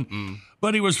 37,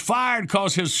 but he was fired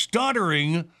because his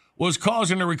stuttering was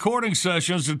causing the recording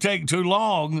sessions to take too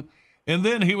long, and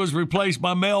then he was replaced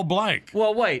by Mel Blanc.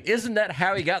 Well, wait, isn't that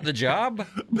how he got the job?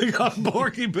 Because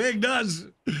Porky Pig does.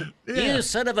 Yeah. You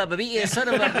son of a bitch, you son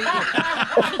of a bitch.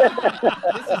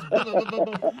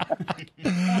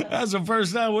 That's the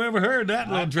first time we ever heard that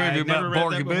little trivia about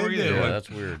Porky Pig. Yeah,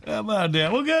 that's weird. How about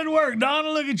that? Well, good work,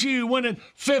 Donald. Look at you winning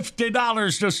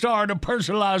 $50 to start a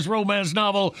personalized romance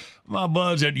novel. My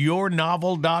buds at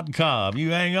yournovel.com. You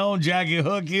hang on, Jackie,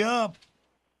 hook you up.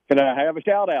 Can I have a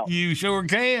shout out? You sure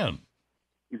can.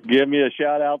 Give me a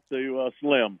shout out to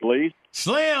Slim, please.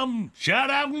 Slim,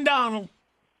 shout out from Donald.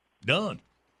 Done.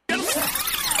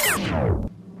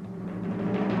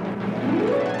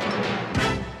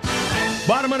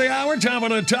 Bottom of the hour, time for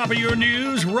the top of your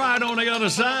news. Right on the other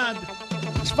side,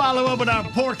 let's follow up with our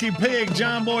Porky Pig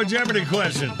John Boy Jeopardy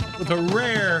question with a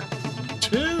rare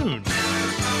tune.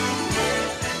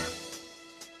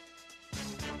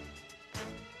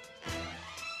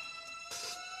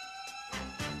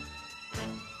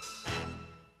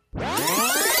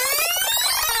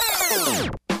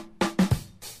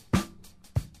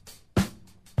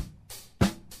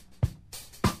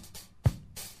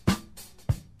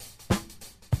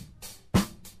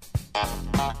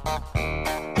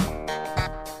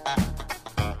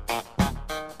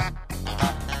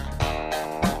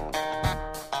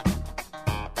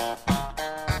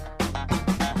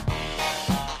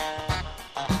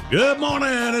 Good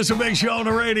morning. It's a big show on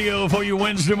the radio for you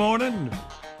Wednesday morning.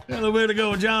 A little bit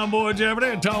ago, John Boy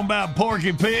Jeopardy talking about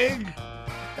Porky Pig.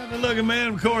 Got a looking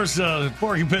man, of course,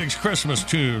 Porky Pig's Christmas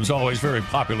tunes always very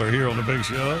popular here on the big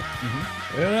show.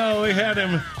 Mm-hmm. You know, we had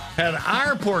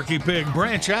our Porky Pig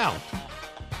branch out.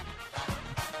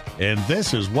 And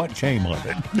this is what came of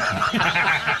it.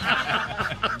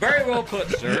 Very well put,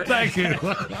 sir. Thank you.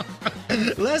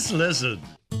 Let's listen.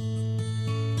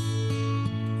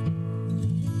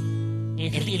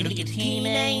 It's a teen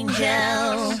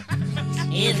angel.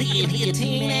 It's a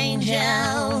teen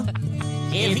angel.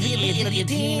 It's a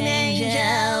teen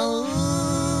angel.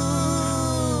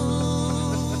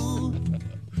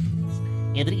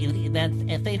 That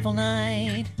fateful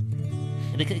night,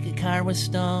 the car was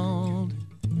stalled.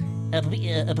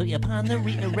 Upon the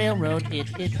railroad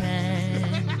it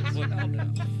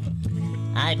ran.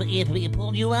 I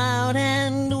pulled you out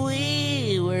and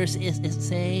we were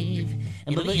safe.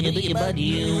 But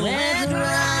you went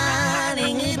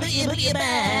running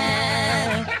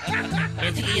back.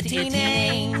 It's a teen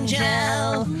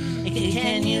angel.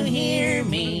 Can you hear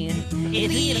me?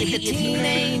 It's a teen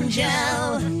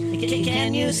angel.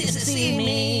 Can you see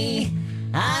me?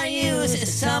 Are you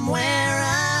somewhere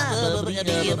up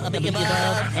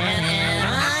above? And am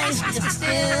I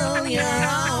still your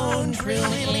own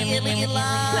truly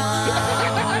love?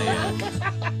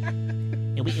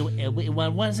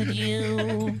 What was it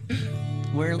you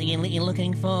were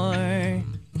looking for?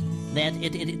 That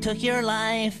it took your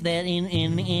life that in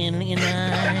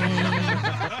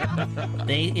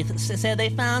They said they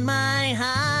found my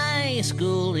high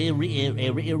school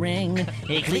ring.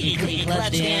 It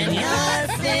clutched in your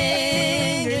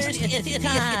fingers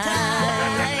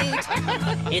tight.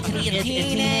 It's a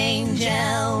teen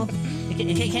angel.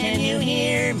 Can you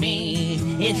hear me?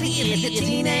 It's a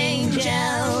teen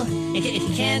angel.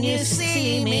 Can you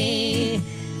see me?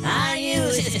 Are you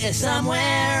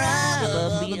somewhere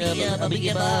up above?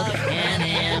 And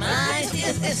am I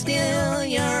still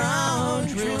your own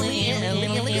truly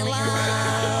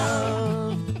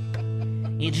love?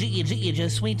 It's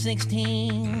just sweet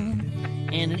 16,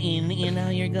 and now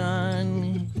you're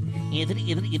gone.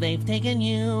 They've taken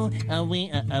you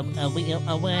away.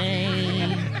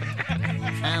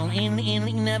 I'll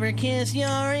never kiss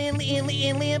your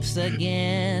lips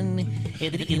again. They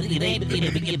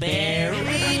bury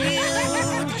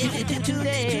you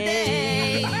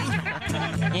today.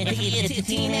 It's a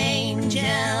teen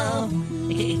angel.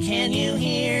 Can you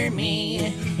hear me?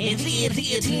 It's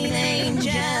a teen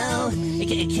angel.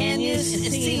 Can you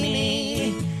see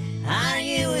me? Are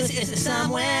you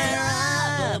somewhere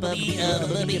up above?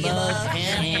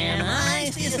 And am I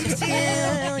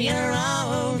still your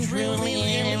own truly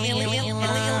love?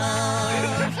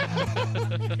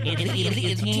 It's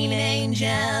a teen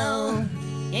angel.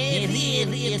 It's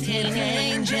a teen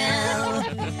angel.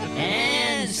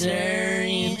 Answer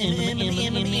me.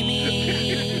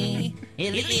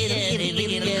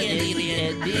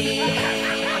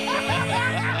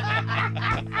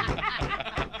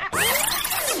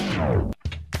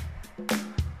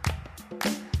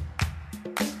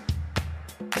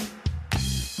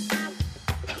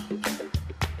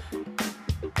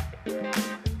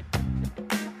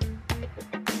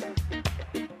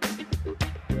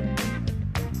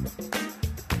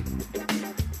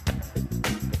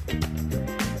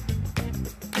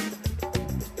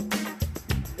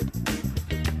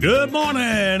 Good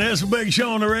morning. It's a big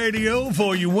show on the radio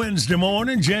for you Wednesday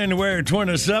morning, January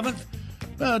 27th.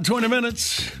 About 20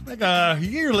 minutes. Make a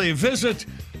yearly visit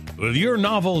with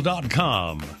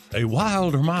yournovel.com. A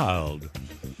wild or mild,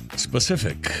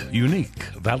 specific, unique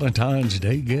Valentine's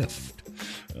Day gift.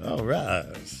 All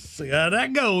right. See how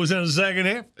that goes in a second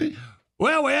here.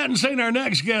 Well, we hadn't seen our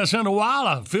next guest in a while.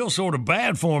 I feel sort of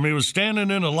bad for him. He was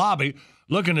standing in the lobby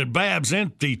looking at Bab's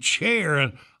empty chair,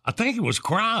 and I think he was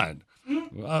crying.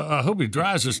 I hope he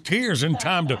dries his tears in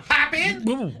time to... Pop in.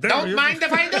 Don't mind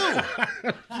if I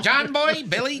do. John Boy,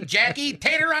 Billy, Jackie,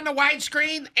 Tater on the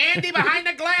widescreen, Andy behind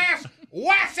the glass.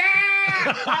 What's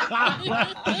up?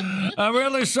 I'm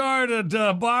really sorry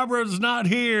that Barbara's not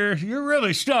here. You're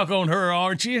really stuck on her,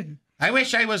 aren't you? I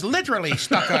wish I was literally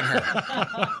stuck on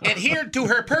her. Adhered to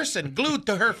her person, glued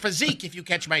to her physique, if you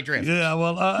catch my drift. Yeah,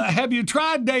 well, have you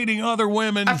tried dating other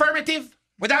women? Affirmative.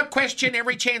 Without question,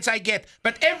 every chance I get.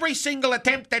 But every single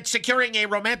attempt at securing a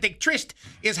romantic tryst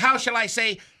is, how shall I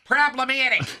say,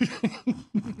 problematic.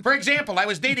 For example, I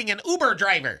was dating an Uber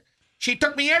driver. She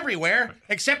took me everywhere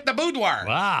except the boudoir.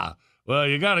 Wow. Well,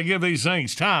 you got to give these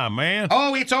things time, man.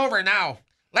 Oh, it's over now.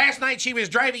 Last night she was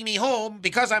driving me home.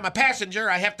 Because I'm a passenger,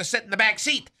 I have to sit in the back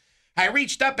seat. I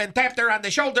reached up and tapped her on the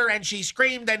shoulder, and she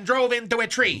screamed and drove into a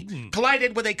tree.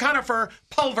 Collided with a conifer,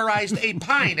 pulverized a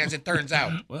pine, as it turns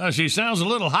out. Well, she sounds a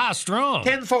little high-strung.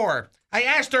 10-4. I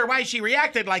asked her why she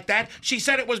reacted like that. She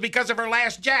said it was because of her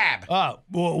last jab. Well,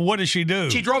 what did she do?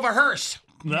 She drove a hearse.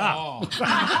 No.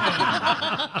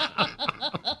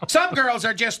 Some girls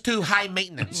are just too high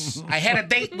maintenance. I had a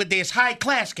date with this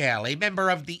high-class gal, a member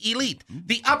of the elite,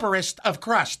 the upperest of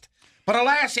crust. But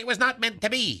alas, it was not meant to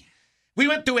be. We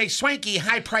went to a swanky,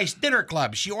 high-priced dinner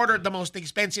club. She ordered the most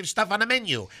expensive stuff on the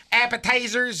menu.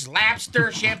 Appetizers,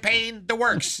 lobster, champagne, the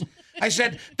works. I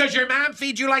said, "Does your mom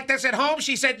feed you like this at home?"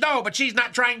 She said, "No, but she's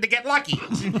not trying to get lucky."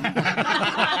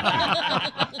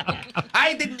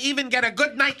 I didn't even get a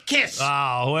good night kiss.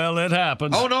 Oh, well, it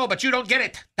happens. Oh, no, but you don't get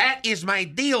it. That is my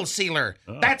deal sealer.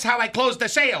 That's how I close the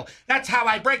sale. That's how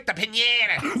I break the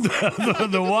piñata.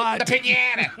 The what? The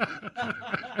piñata.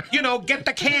 You know, get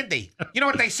the candy. You know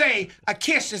what they say? A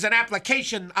kiss is an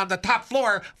application on the top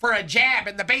floor for a jab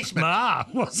in the basement.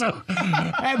 Well, so,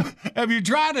 have you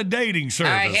tried a dating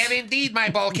service? I have indeed, my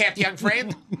ball-capped young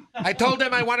friend. I told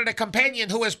them I wanted a companion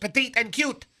who was petite and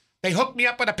cute. They hooked me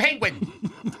up with a penguin.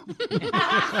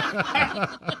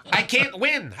 I can't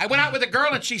win. I went out with a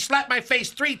girl and she slapped my face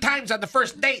 3 times on the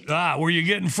first date. Were you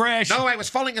getting fresh? No, I was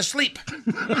falling asleep.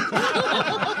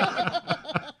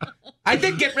 I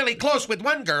did get really close with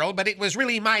one girl, but it was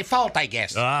really my fault, I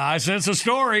guess. I sense a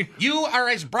story. You are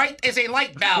as bright as a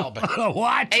light bulb.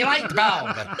 What? A light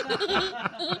bulb.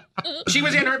 She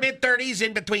was in her mid-30s,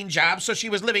 in between jobs, so she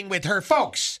was living with her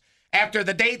folks. After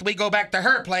the date, we go back to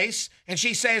her place, and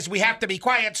she says we have to be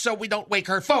quiet so we don't wake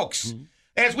her folks.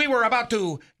 As we were about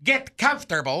to get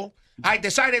comfortable, I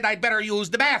decided I'd better use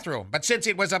the bathroom. But since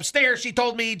it was upstairs, she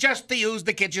told me just to use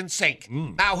the kitchen sink.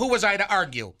 Now, who was I to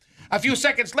argue? A few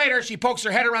seconds later, she pokes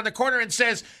her head around the corner and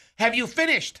says, "Have you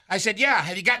finished?" I said, "Yeah.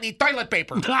 Have you got any toilet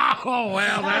paper?" Oh,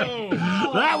 well,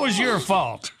 that was your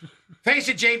fault. Face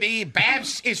it, JB,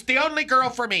 Babs is the only girl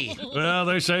for me. Well,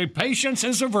 they say patience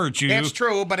is a virtue. That's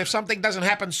true, but if something doesn't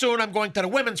happen soon, I'm going to the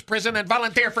women's prison and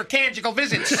volunteer for conjugal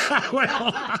visits.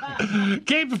 Well,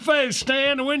 keep the faith,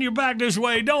 Stan, and when you're back this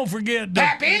way, don't forget to...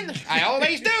 Tap in. I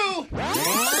always do.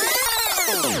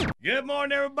 Good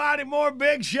morning, everybody. More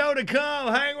big show to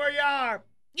come. Hang where you are.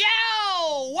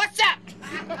 Yo, what's up?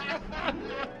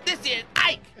 This is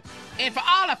Ike. And for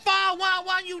all the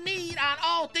 411 you need on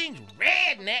all things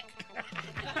redneck,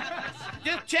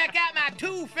 just check out my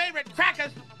 2 favorite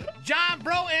crackers, John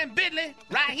Bro and Bidley,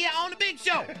 right here on the Big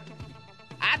Show.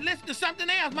 I'd listen to something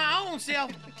else my own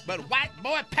self, but white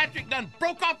boy Patrick done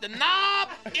broke off the knob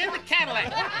in the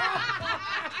Cadillac.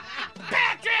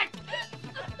 Patrick!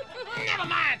 Never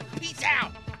mind. Peace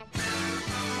out.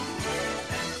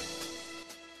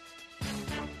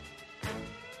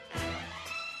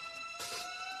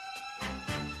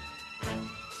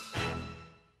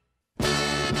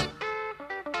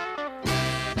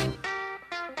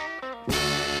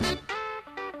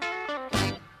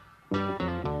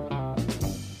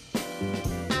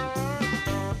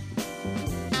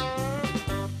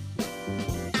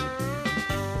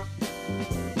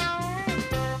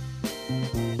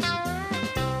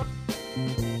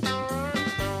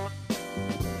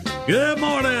 Good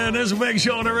morning. This is Big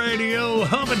Show on the radio,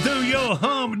 humming through your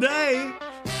hum day.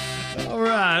 All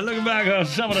right, looking back on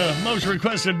some of the most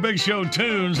requested Big Show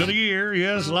tunes of the year.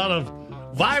 Yes, a lot of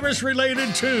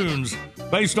virus-related tunes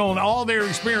based on all their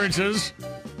experiences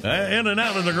in and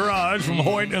out of the garage from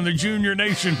Hoyt and the Junior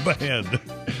Nation Band.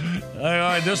 All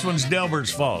right, this one's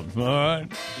Delbert's fault. All right,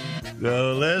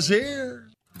 so let's hear.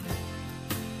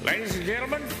 Ladies and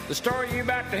gentlemen, the story you're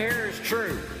about to hear is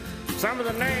true. Some of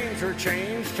the names were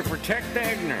changed to protect the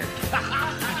ignorant.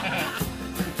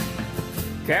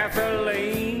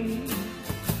 Kathleen,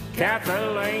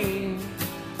 Kathleen,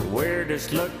 the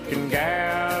weirdest looking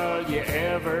gal you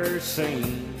ever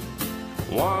seen.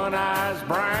 One eye's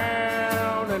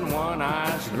brown and one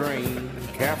eye's green.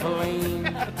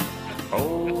 Kathleen,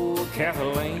 oh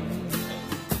Kathleen.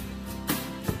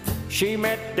 She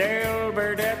met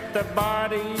Delbert at the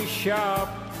body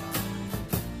shop.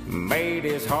 Made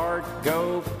his heart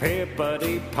go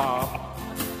pippity-pop.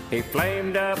 He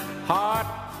flamed up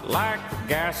hot like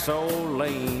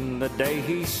gasoline the day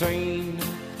he seen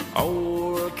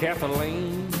old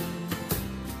Kathleen.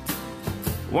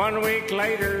 1 week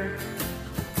later,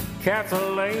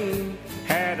 Kathleen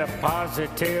had a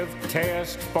positive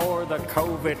test for the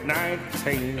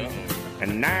COVID-19.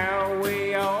 And now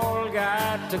we all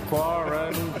got to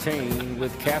quarantine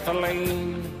with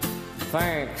Kathleen.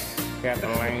 Thanks,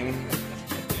 Kathleen.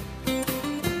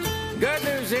 Good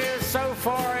news is, so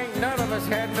far ain't none of us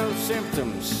had no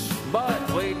symptoms.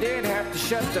 but we did have to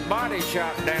shut the body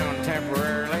shop down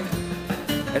temporarily.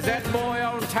 As that boy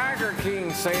on Tiger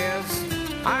King says,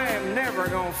 I am never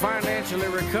gonna financially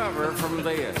recover from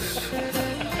this.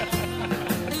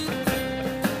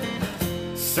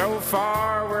 So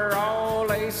far, we're all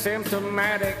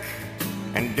asymptomatic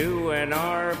and doing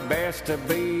our best to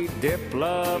be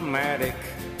diplomatic.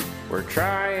 We're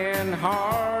trying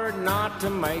hard not to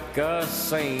make a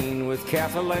scene with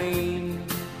Kathleen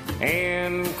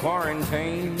in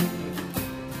quarantine.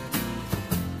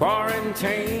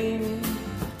 Quarantine,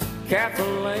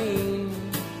 Kathleen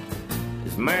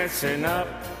is messing up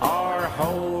our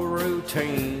whole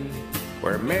routine.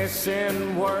 We're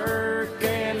missing work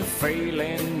and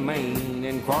feeling mean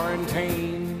in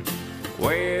quarantine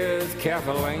with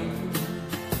Kathleen.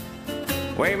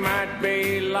 We might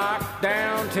be locked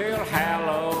down till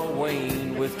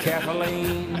Halloween with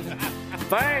Kathleen.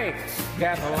 Thanks,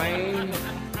 Kathleen.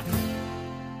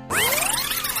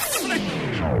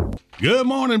 Good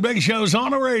morning, Big Show's on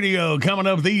the radio. Coming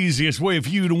up, the easiest way for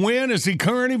you to win is the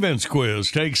current events quiz.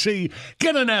 Take C.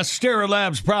 Get an Astera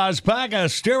Labs prize pack.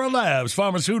 Astera Labs,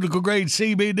 pharmaceutical-grade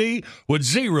CBD with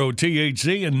 0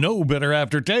 THC and no bitter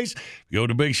aftertaste. Go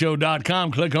to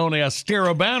BigShow.com, click on the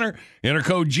Astera banner, enter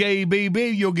code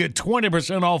JBB. You'll get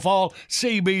 20% off all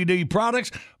CBD products.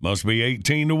 Must be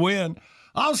 18 to win.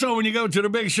 Also, when you go to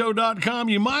thebigshow.com,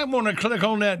 you might want to click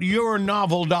on that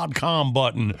yournovel.com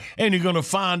button, and you're going to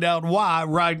find out why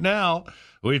right now.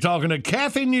 We're talking to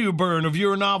Kathy Newburn of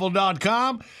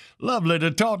yournovel.com. Lovely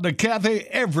to talk to Kathy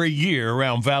every year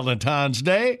around Valentine's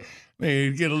Day.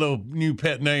 Maybe get a little new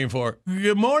pet name for her.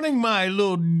 Good morning, my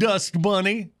little dust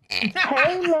bunny.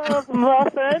 Hey, Love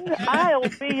Muffin. I'll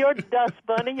be your dust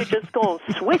bunny. You're just going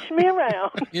to swish me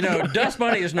around. You know, dust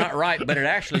bunny is not right, but it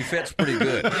actually fits pretty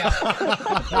good.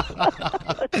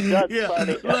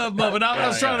 Bunny. Love Muffin. I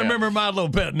was trying to remember my little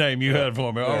pet name you had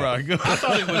for me. All right, good. I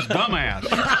thought it was dumbass.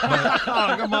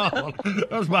 Oh, come on.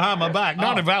 That was behind my back.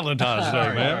 Not a Valentine's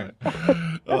Day, man.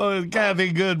 Oh,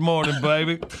 Kathy, good morning,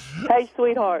 baby. Hey,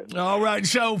 sweetheart. All right,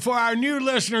 so for our new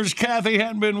listeners, Kathy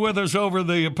hadn't been with us over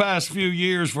the past few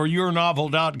years for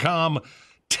yournovel.com.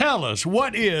 Tell us,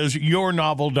 what is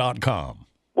yournovel.com?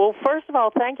 Well, first of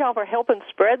all, thank y'all for helping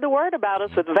spread the word about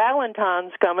us with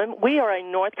Valentine's coming. We are a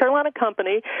North Carolina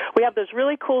company. We have this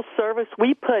really cool service.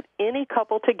 We put any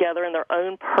couple together in their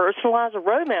own personalized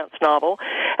romance novel.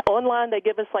 Online, they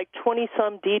give us like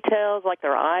 20-some details, like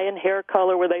their eye and hair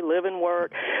color, where they live and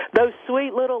work, those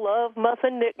sweet little Love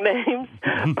Muffin nicknames,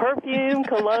 perfume,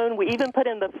 cologne. We even put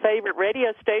in the favorite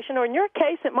radio station, or in your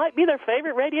case, it might be their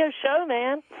favorite radio show,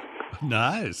 man.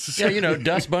 Nice. Yeah, you know,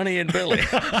 Dust Bunny and Billy.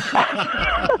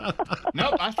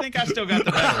 Nope, I think I still got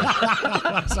the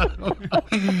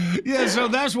better. Yeah, so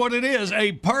that's what it is,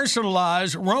 a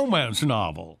personalized romance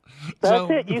novel. That's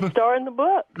it. You star in the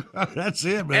book. That's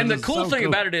it, man. And the It's cool so thing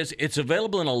about it is it's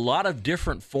available in a lot of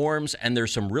different forms, and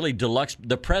there's some really deluxe.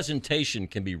 The presentation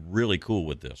can be really cool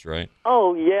with this, right?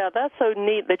 Oh, yeah, that's so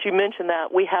neat that you mentioned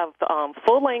that. We have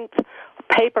full-length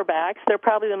paperbacks. They're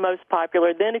probably the most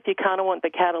popular. Then if you kind of want the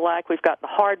Cadillac, we've got the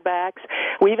hardbacks.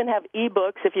 We even have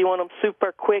ebooks if you want them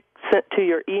super quick sent to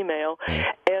your email.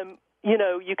 And you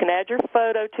know, you can add your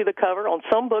photo to the cover. On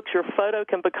some books, your photo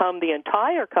can become the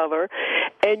entire cover.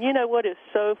 And you know what is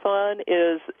so fun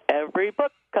is every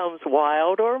book comes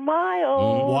wild or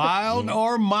mild. Wild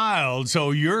or mild,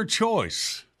 so your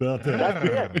choice. That's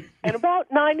it. And about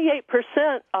 98%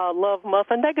 Love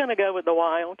Muffin, they're going to go with the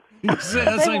wild. That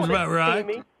seems about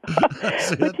right.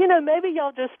 But, you know, maybe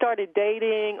y'all just started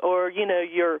dating or, you know,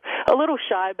 you're a little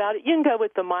shy about it. You can go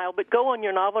with the mild, but go on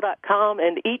yournovel.com,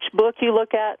 and each book you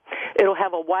look at, it'll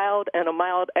have a wild and a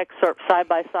mild excerpt side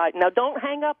by side. Now, don't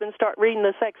hang up and start reading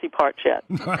the sexy parts yet.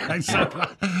 Right,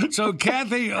 so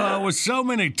Kathy, with so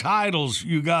many titles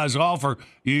you guys offer,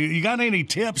 you got any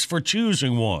tips for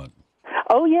choosing one?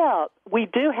 Oh, yeah. We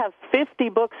do have 50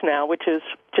 books now, which is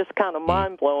just kind of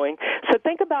mind-blowing. So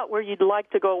think about where you'd like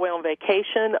to go away on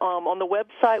vacation. On the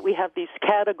website, we have these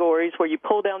categories where you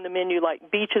pull down the menu like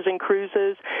beaches and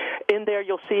cruises. In there,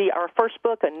 you'll see our first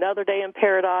book, Another Day in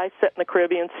Paradise, set in the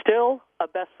Caribbean, still a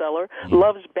bestseller,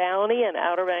 Love's Bounty and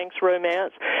Outer Banks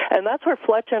Romance. And that's where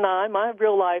Fletcher and I, my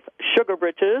real-life sugar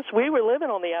britches, we were living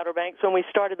on the Outer Banks when we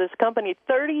started this company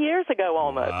 30 years ago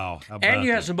almost. Wow. And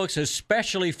you have some books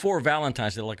especially for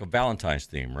Valentine's Day, like a Valentine's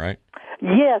theme, right?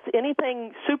 Yes,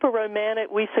 anything super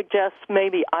romantic. We suggest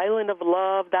maybe Island of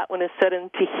Love. That one is set in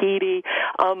Tahiti.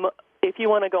 if you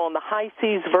want to go on the high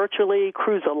seas virtually,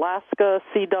 Cruise Alaska,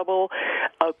 Sea Double,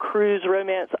 Cruise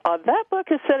Romance, that book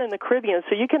is set in the Caribbean,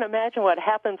 so you can imagine what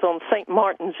happens on St.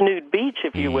 Martin's Nude Beach,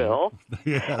 if you will.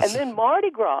 Yes. And then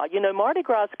Mardi Gras. You know, Mardi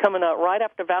Gras is coming up right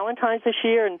after Valentine's this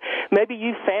year, and maybe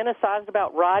you fantasized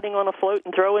about riding on a float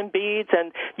and throwing beads,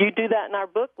 and you do that in our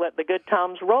book, Let the Good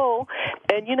Times Roll.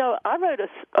 And, you know, I wrote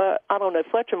I don't know,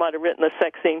 Fletcher might have written a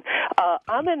sex scene.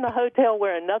 I'm in the hotel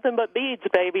wearing nothing but beads,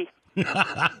 baby.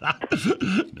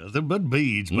 Nothing but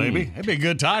beads, baby. That'd be a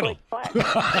good title.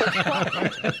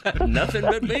 Nothing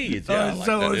but beads. Yeah, I like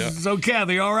that, yeah. So,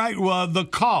 Kathy, all right. Well, the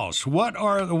cost. What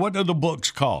do the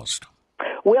books cost?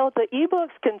 Well, the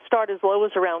e-books can start as low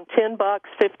as around $10,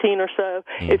 $15 or so.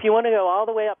 If you want to go all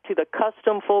the way up to the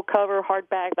custom full cover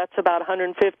hardback, that's about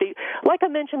 $150. Like I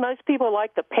mentioned, most people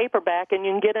like the paperback, and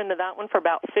you can get into that one for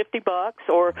about $50,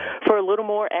 or for a little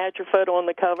more, add your photo on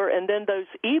the cover. And then those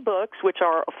e-books, which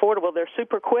are affordable, they're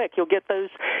super quick. You'll get those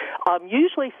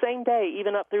usually same day,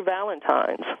 even up through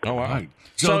Valentine's. Oh, wow.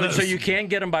 So you can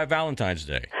get them by Valentine's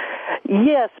Day.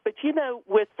 Yes, but you know,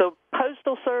 with the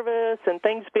Postal Service and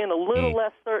things being a little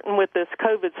less certain with this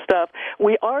COVID stuff,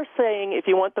 we are saying if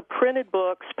you want the printed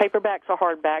books, paperbacks or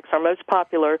hardbacks are most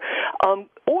popular,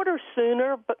 order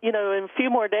sooner. But, you know, in a few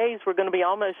more days, we're going to be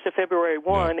almost to February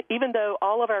 1. Yeah. Even though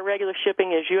all of our regular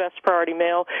shipping is U.S. priority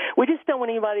mail, we just don't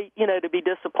want anybody, you know, to be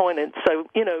disappointed. So,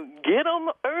 you know, get them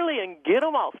early and get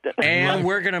them often. And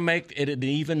we're going to make it an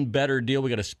even better deal. We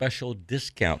got a special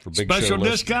discount for Big Show Special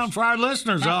listeners. discount for our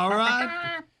listeners, all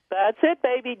right? That's it,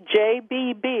 baby.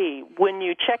 JBB. When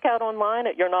you check out online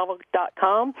at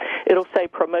yournovel.com, it'll say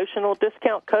promotional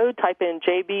discount code. Type in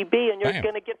JBB, and you're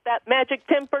going to get that magic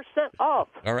 10% off.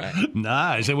 All right.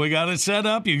 Nice. And we got it set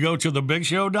up. You go to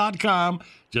thebigshow.com.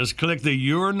 Just click the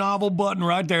Your Novel button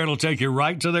right there. It'll take you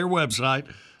right to their website.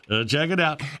 Check it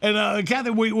out. And Kathy,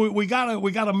 we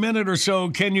got a minute or so.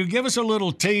 Can you give us a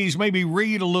little tease? Maybe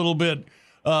read a little bit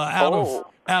out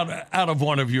of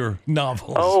one of your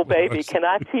novels. Oh, baby, can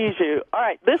I tease you? All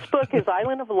right, this book is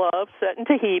Island of Love, set in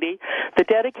Tahiti.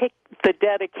 The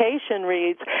dedication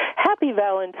reads, Happy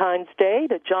Valentine's Day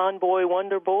to John Boy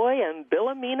Wonder Boy and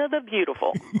Billamina the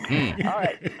Beautiful. All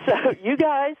right, so you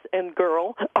guys and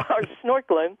girl are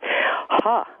snorkeling.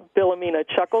 Ha, Billamina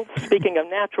chuckled. Speaking of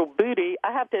natural booty,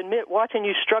 I have to admit, watching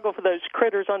you struggle for those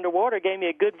critters underwater gave me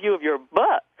a good view of your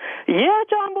butt. Yeah,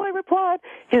 John Boy replied.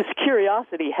 His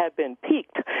curiosity had been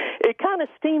piqued. It kind of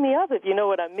steamed me up, if you know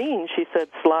what I mean, she said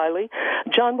slyly.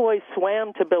 John Boy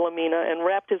swam to Billamina and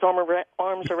wrapped his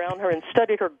arms around her and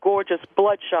studied her gorgeous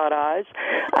bloodshot eyes.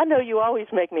 I know you always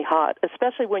make me hot,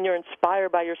 especially when you're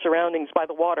inspired by your surroundings, by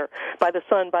the water, by the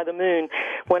sun, by the moon.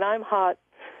 When I'm hot,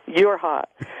 you're hot.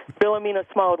 Billamina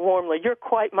smiled warmly. You're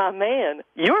quite my man.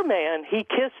 Your man. He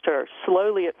kissed her,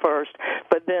 slowly at first,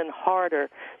 but then harder,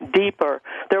 deeper.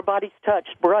 Their bodies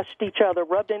touched, brushed each other,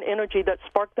 rubbed in energy that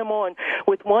sparked them on.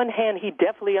 With one hand, he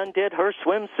deftly undid her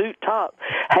swimsuit top.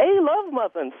 Hey, love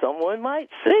muffin, someone might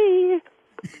see.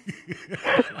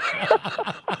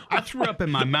 I threw up in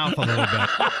my mouth a little bit.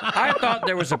 I thought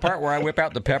there was a part where I whip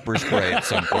out the pepper spray at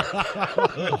some point.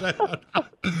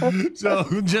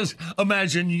 So just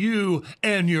imagine you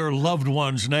and your loved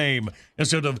one's name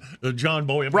instead of John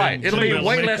Boy. Right. It'll be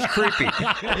way less creepy.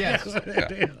 Yes.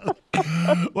 Yeah.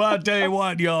 Well, I tell you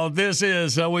what, y'all, this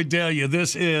is a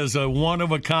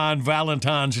one-of-a-kind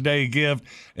Valentine's Day gift,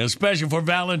 especially for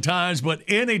Valentine's, but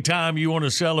anytime you want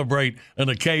to celebrate an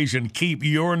occasion, keep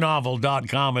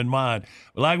yournovel.com in mind.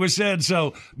 Like we said,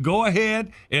 so go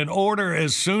ahead and order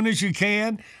as soon as you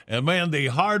can. And, man, the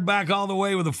hardback all the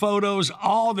way with the photos,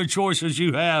 all the choices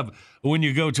you have when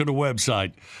you go to the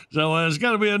website. So it's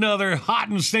going to be another hot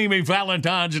and steamy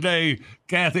Valentine's Day.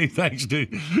 Kathy, thanks to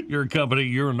your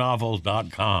company,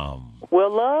 yournovel.com.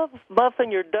 Well, love,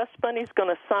 Muffin, your dust bunny's going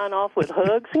to sign off with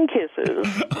hugs and kisses.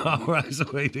 All right,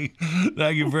 sweetie.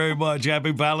 Thank you very much.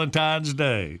 Happy Valentine's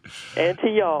Day. And to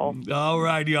y'all. All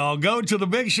right, y'all. Go to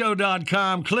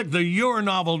thebigshow.com, click the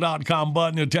yournovel.com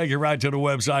button. It'll take you right to the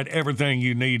website, everything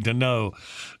you need to know.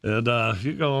 And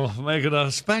you're going to make it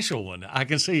a special one. I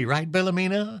can see, right,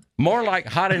 Billamina? More like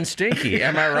hot and stinky,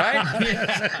 am I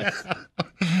right?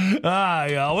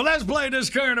 Yeah. Well, let's play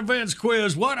this current events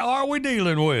quiz. What are we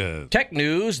dealing with? Tech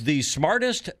news, the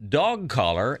smartest dog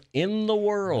collar in the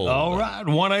world. All right.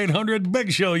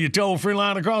 1-800-BIG-SHOW. You toll-free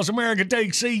line across America.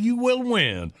 Take C. You will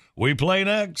win. We play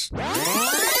next.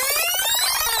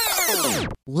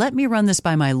 Let me run this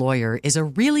by my lawyer is a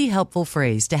really helpful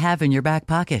phrase to have in your back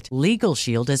pocket. Legal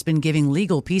Shield has been giving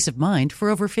legal peace of mind for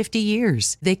over 50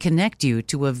 years. They connect you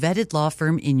to a vetted law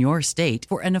firm in your state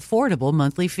for an affordable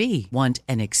monthly fee. Want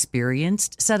an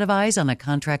experienced set of eyes on a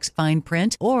contract's fine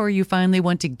print? Or you finally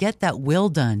want to get that will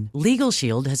done? Legal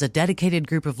Shield has a dedicated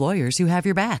group of lawyers who have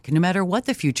your back, no matter what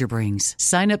the future brings.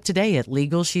 Sign up today at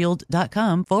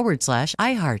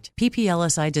LegalShield.com/iHeart.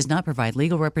 PPLSI does not provide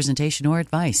legal representation or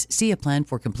advice. See a plan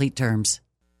for complete terms.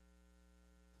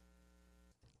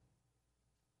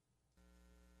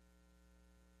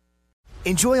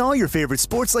 Enjoy all your favorite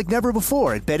sports like never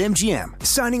before at BetMGM.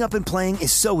 Signing up and playing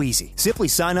is so easy. Simply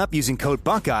sign up using code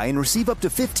Buckeye and receive up to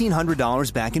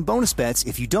 $1,500 back in bonus bets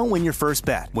if you don't win your first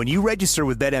bet. When you register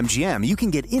with BetMGM, you can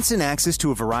get instant access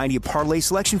to a variety of parlay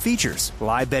selection features,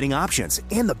 live betting options,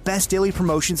 and the best daily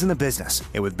promotions in the business.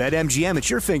 And with BetMGM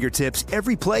at your fingertips,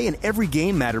 every play and every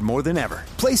game matter more than ever.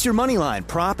 Place your moneyline,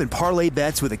 prop, and parlay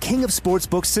bets with the king of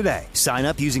sportsbooks today. Sign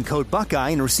up using code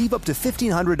Buckeye and receive up to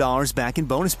 $1,500 back in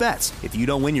bonus bets if you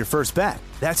don't win your first bet.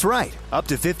 That's right, up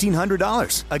to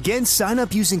 $1,500. Again, sign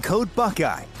up using code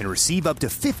Buckeye and receive up to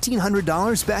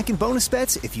 $1,500 back in bonus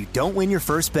bets if you don't win your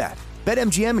first bet.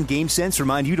 BetMGM and GameSense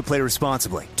remind you to play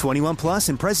responsibly. 21 plus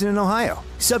and present in Ohio.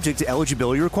 Subject to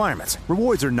eligibility requirements.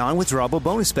 Rewards are non-withdrawable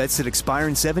bonus bets that expire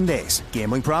in 7 days.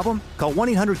 Gambling problem? Call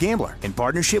 1-800-GAMBLER in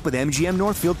partnership with MGM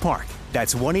Northfield Park.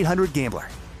 That's 1-800-GAMBLER.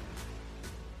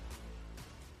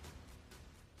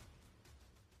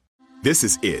 This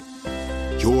is it.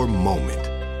 Your moment.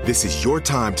 This is your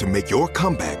time to make your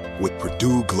comeback with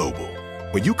Purdue Global.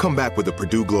 When you come back with a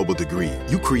Purdue Global degree,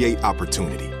 you create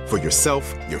opportunity for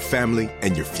yourself, your family,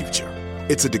 and your future.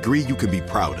 It's a degree you can be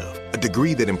proud of, a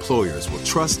degree that employers will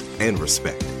trust and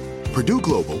respect. Purdue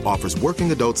Global offers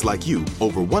working adults like you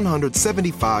over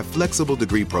 175 flexible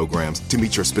degree programs to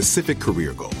meet your specific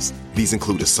career goals. These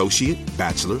include associate,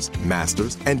 bachelor's,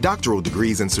 master's, and doctoral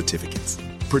degrees and certificates.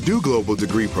 Purdue Global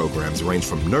degree programs range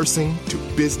from nursing to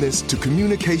business to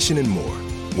communication and more.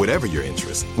 Whatever your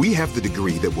interest, we have the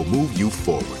degree that will move you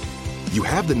forward. You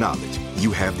have the knowledge,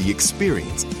 you have the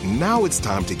experience. Now it's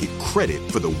time to get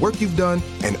credit for the work you've done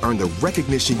and earn the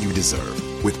recognition you deserve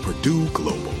with Purdue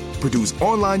Global, Purdue's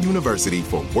online university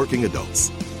for working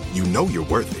adults. You know you're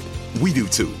worth it. We do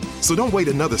too. So don't wait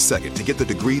another second to get the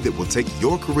degree that will take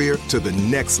your career to the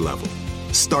next level.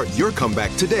 Start your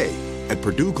comeback today at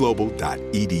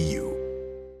purdueglobal.edu.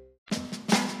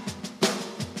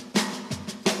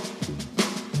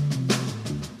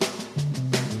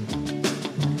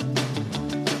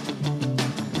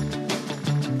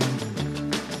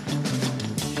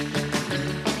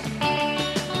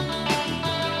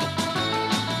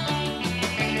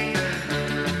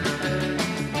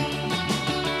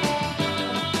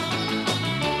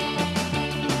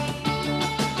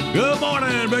 Good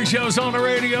morning, Big Show's on the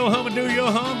radio, hum and do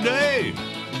your hum day.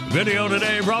 Video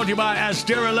today brought to you by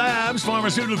Astera Labs,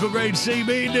 pharmaceutical grade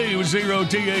CBD with zero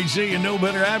THC and no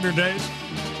better aftertaste.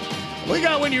 We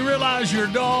got when you realize your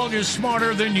dog is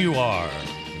smarter than you are.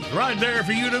 It's right there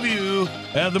for you to view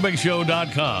at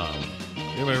thebigshow.com.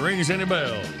 If it rings any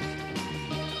bells.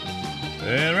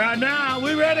 And right now,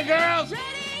 we ready, girls? Ready?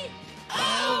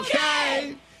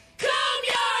 Okay. Comb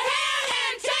your hair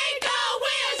and take a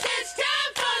whiz. It's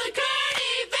time for the current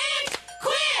events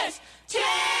quiz.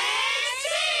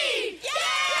 Taxi!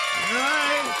 All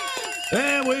right.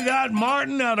 And we got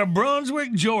Martin out of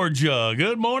Brunswick, Georgia.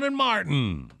 Good morning,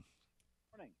 Martin.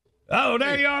 Morning. Oh,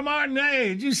 there you are, Martin. Hey,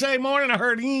 did you say morning? I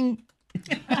heard ing.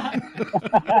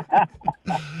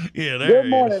 Yeah, there Good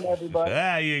morning, everybody.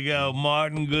 There you go,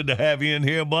 Martin. Good to have you in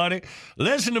here, buddy.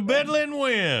 Listen to Biddle and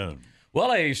win.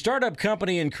 Well, a startup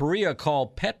company in Korea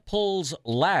called PetPulse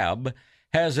Lab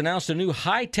has announced a new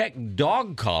high-tech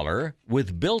dog collar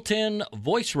with built-in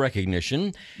voice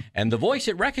recognition, and the voice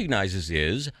it recognizes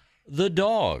is the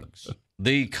dog's.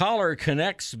 The collar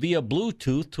connects via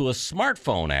Bluetooth to a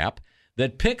smartphone app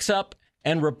that picks up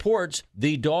and reports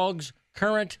the dog's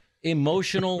current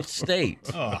emotional state.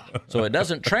 So it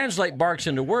doesn't translate barks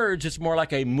into words. It's more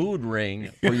like a mood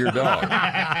ring for your dog.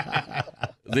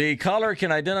 The collar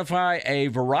can identify a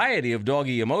variety of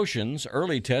doggy emotions.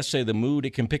 Early tests say the mood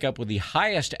it can pick up with the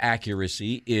highest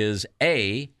accuracy is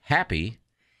A, happy,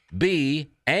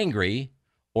 B, angry,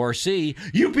 or C,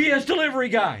 UPS delivery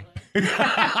guy.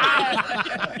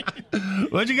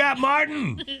 What you got,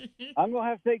 Martin? I'm going to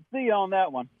have to take C on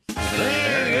that one. Good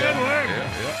work.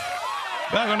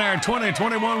 Back on our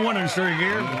 2021 winning streak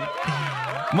here.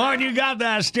 Martin, you got the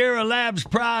Astera Labs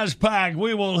prize pack.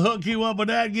 We will hook you up with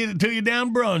that, get it to you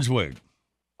down Brunswick.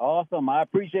 Awesome. I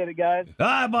appreciate it, guys. All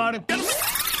right, buddy.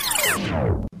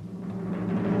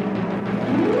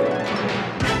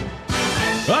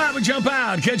 All right, we jump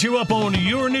out, catch you up on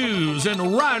your news,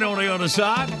 and right on the other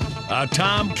side, a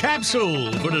time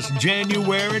capsule for this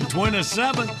January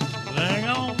 27th. Hang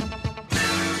on.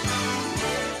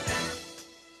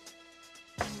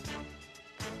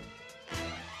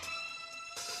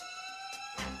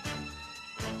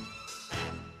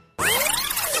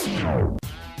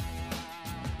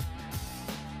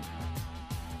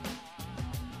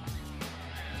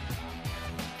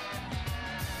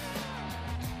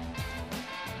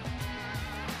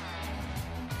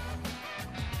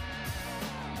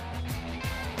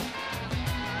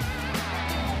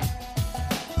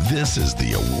 This is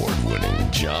the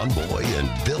award-winning John Boy and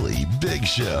Billy Big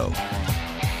Show.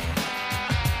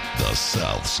 The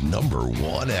South's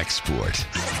 #1 export.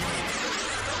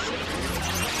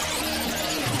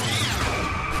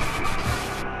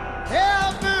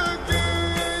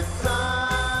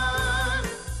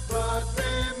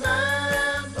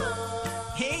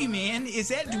 Hey, man, is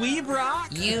that dweeb rock?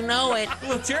 You know it.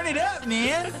 Well, turn it up,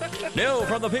 man. New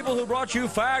from the people who brought you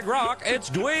Fag Rock, it's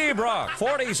Dweeb Rock.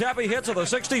 40 happy hits of the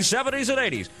 60s, 70s, and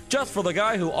 80s. Just for the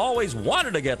guy who always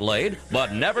wanted to get laid,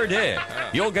 but never did.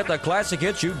 You'll get the classic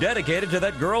hits you dedicated to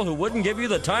that girl who wouldn't give you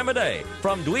the time of day.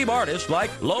 From dweeb artists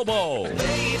like Lobo,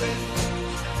 Baby,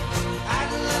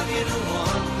 I'd love you to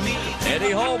want me.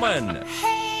 Eddie Holman,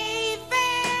 Hey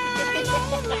there,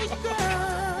 lonely girl.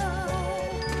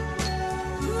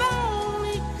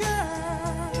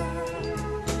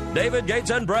 David Gates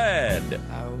and Brad,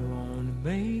 I wanna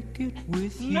make it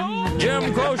with you.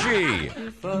 Jim Croce,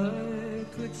 If I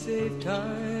could save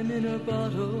time in a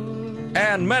bottle.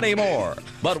 and many more.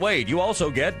 But wait, you also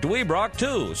get Dweeb Rock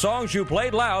 2, songs you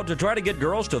played loud to try to get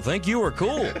girls to think you were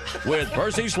cool, with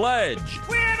Percy Sledge,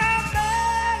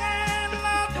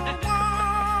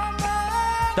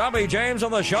 Tommy James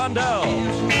and the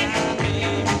Shondells,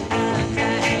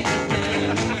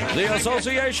 The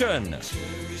Association,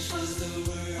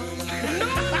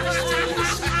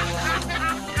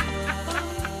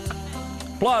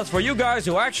 plus, for you guys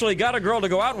who actually got a girl to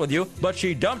go out with you, but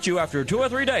she dumped you after 2 or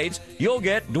 3 dates, you'll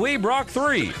get Dweeb Rock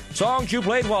 3, songs you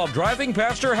played while driving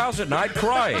past her house at night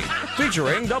crying,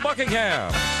 featuring the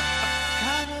Buckingham,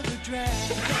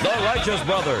 the Righteous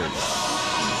Brothers,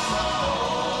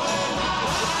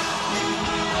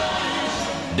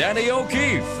 Danny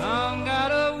O'Keefe, Some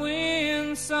gotta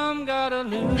win, some gotta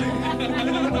lose.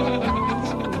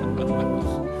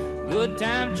 Good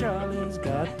time Charlie's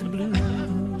got the blues.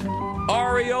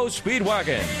 REO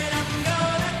Speedwagon,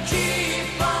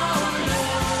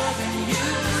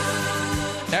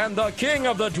 and the king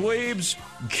of the dweebs,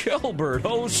 Gilbert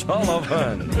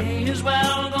O'Sullivan. Day is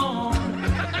well gone.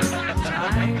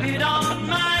 I did on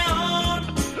my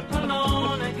own,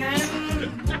 alone again.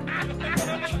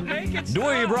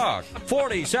 Dweeb Rock,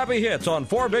 40 sappy hits on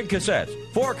 4 big cassettes,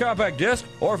 4 compact discs,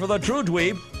 or for the true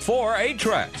dweeb, 4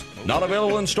 8-tracks. Not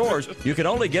available in stores. You can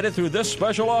only get it through this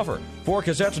special offer. 4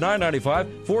 cassettes,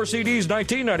 $9.95. 4 CDs,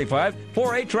 $19.95.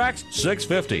 4 8-tracks,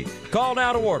 $6.50. Call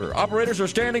now to order. Operators are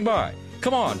standing by.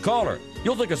 Come on, call her.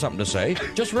 You'll think of something to say.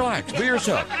 Just relax. Be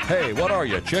yourself. Hey, what are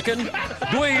you, chicken?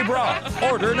 Dweeb Rock.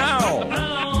 Order now.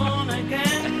 Alone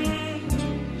again.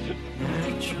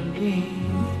 Naturally.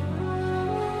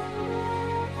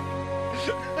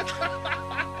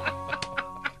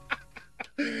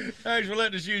 Thanks for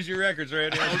letting us use your records,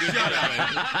 Randy.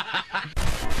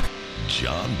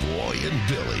 John Boy and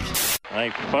Billy. I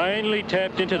finally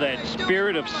tapped into that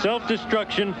spirit of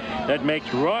self-destruction that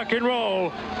makes rock and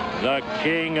roll the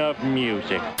king of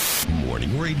music.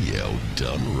 Morning radio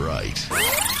done right.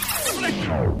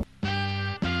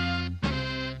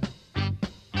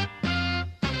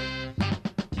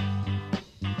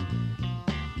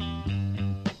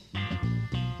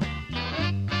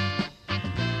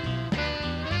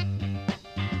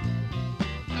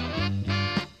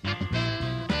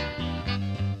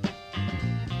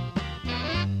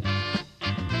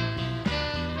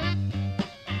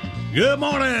 Good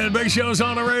morning. Big Show's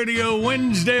on the radio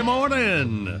Wednesday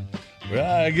morning.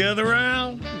 Right, gather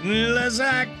around. Let's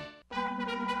act.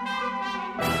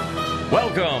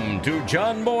 Welcome to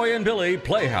John Boy and Billy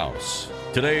Playhouse.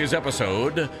 Today's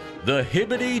episode, the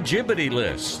Hibbity Jibbity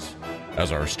List.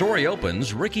 As our story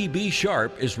opens, Ricky B.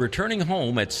 Sharp is returning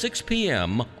home at 6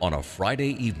 p.m. on a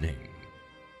Friday evening.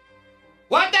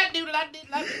 What that do?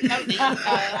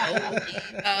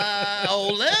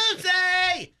 Oh,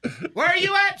 Lucy! Where are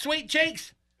you at, sweet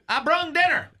cheeks? I brung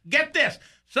dinner. Get this.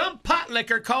 Some pot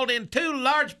licker called in 2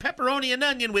 large pepperoni and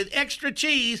onion with extra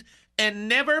cheese and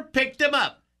never picked them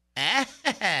up.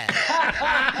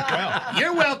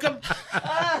 You're welcome.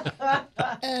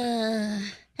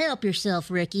 Help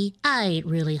yourself, Ricky. I ain't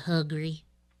really hungry.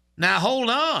 Now, hold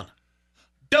on.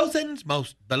 Dothan's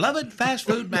most beloved fast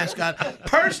food mascot,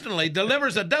 personally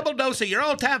delivers a double dose of your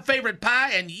all-time favorite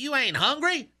pie, and you ain't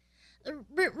hungry?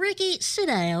 Ricky, sit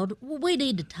down. We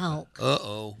need to talk.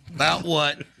 Uh-oh. About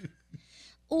what?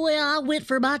 Well, I went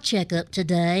for my checkup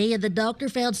today, and the doctor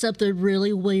found something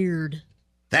really weird.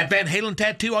 That Van Halen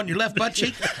tattoo on your left butt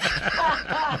cheek?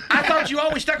 I thought you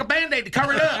always stuck a Band-Aid to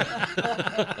cover it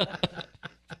up.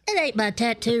 It ain't my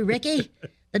tattoo, Ricky.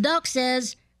 The doc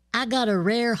says I got a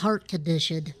rare heart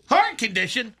condition. Heart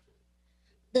condition?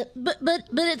 But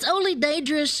it's only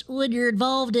dangerous when you're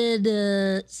involved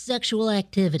in sexual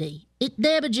activity. It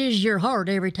damages your heart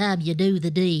every time you do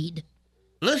the deed.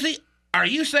 Lucy, are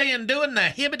you saying doing the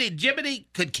hibbity-jibbity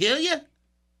could kill you?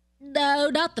 No,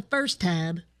 not the first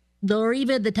time. Nor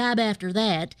even the time after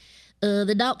that.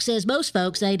 The doc says most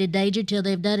folks ain't in danger till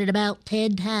they've done it about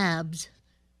 10 times.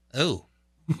 Oh.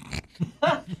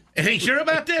 Is he sure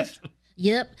about this?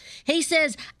 Yep. He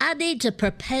says I need to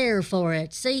prepare for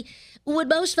it. See, when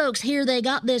most folks hear they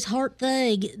got this heart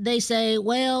thing, they say,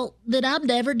 well, then I'm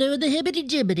never doing the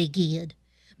hibbity-jibbity again.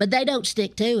 But they don't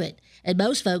stick to it. And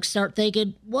most folks start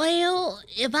thinking, well,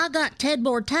 if I got 10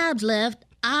 more times left,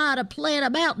 I ought to plan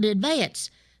them out in advance.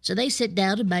 So they sit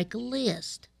down and make a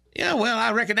list. Yeah, well,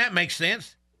 I reckon that makes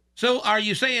sense. So are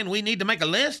you saying we need to make a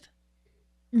list?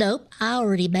 Nope, I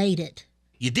already made it.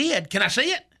 You did? Can I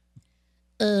see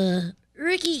it?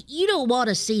 Ricky, you don't want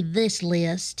to see this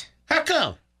list. How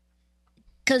come?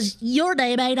 'Cause your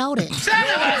name ain't on it.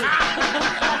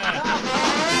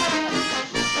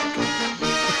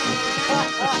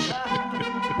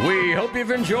 We hope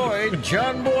you've enjoyed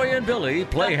John Boy and Billy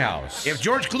Playhouse. If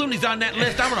George Clooney's on that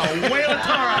list, I'm going to whale a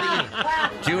tar out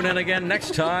of you. Tune in again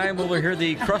next time when we hear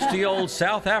the crusty old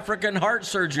South African heart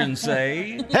surgeon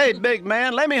say, "Hey, big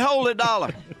man, let me hold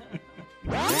 $1."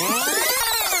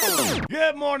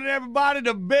 Good morning, everybody.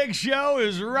 The Big Show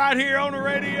is right here on the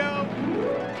radio.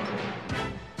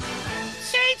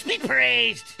 Saints be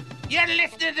praised. You're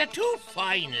listening to two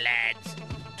fine lads.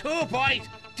 Two boys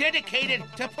dedicated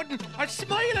to putting a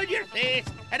smile on your face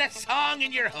and a song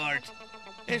in your heart.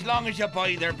 As long as you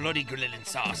buy their bloody grilling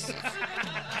sauce.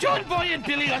 John Boy and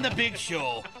Billy on the Big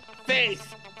Show.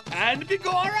 Faith and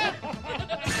Bigora.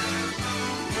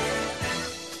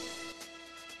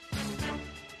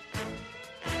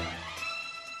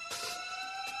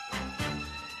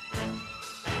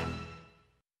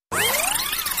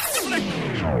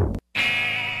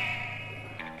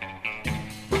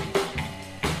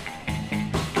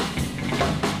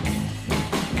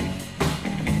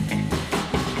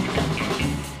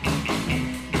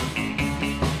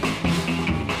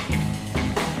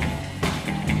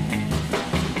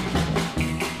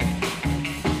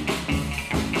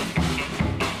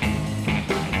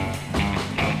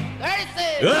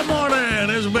 Good morning.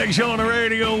 This is Big Show on the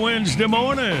radio Wednesday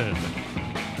morning.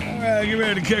 All right, get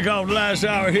ready to kick off the last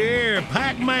hour here.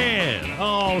 Pac-Man,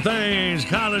 all things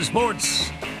college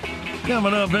sports.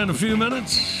 Coming up in a few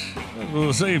minutes.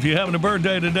 We'll see if you're having a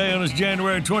birthday today on this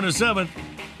January 27th.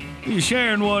 Who you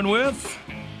sharing one with?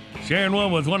 Sharing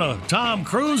one with one of Tom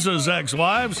Cruise's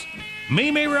ex-wives,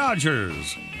 Mimi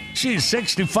Rogers. She's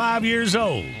 65 years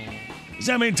old. Does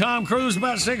that mean Tom Cruise is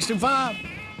about 65?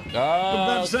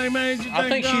 About the same age, you I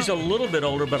think Tom? she's a little bit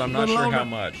older, but I'm not Little sure older? how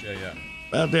much. Yeah.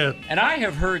 About that. And I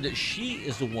have heard that she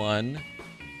is the one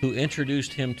who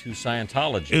introduced him to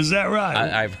Scientology. Is that right?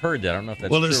 I've heard that. I don't know if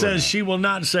that's Well, true it or says not. she will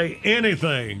not say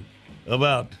anything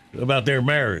about their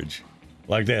marriage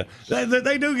like that.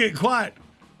 They do get quiet.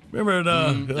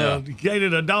 Remember Katie,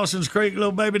 the Dawson's Creek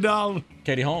little baby doll?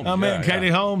 Katie Holmes. I met Katie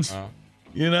Holmes.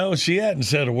 You know, she hadn't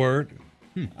said a word.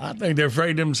 I think they're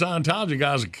afraid them Scientology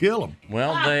guys will kill them.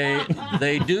 Well,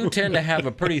 they do tend to have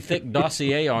a pretty thick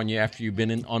dossier on you after you've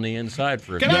been on the inside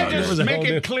for a Can few I years. just make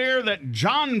it clear that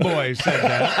John Boy said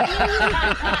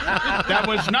that? That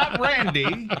was not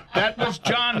Randy. That was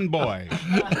John Boy.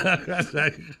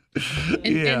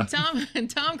 And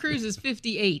Tom Cruise is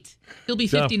 58. He'll be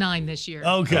 59 this year.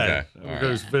 Okay. All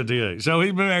Cruise 58. So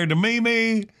he's been married to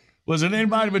Mimi. Was it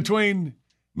anybody between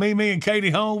Mimi and Katie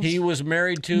Holmes? He was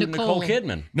married to Nicole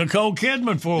Kidman. Nicole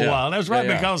Kidman for a while. That's right,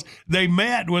 because they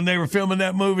met when they were filming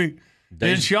that movie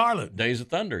in Charlotte. Days of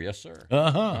Thunder, yes, sir.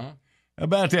 How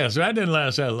about that? So that didn't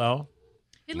last that long.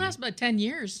 It lasts about 10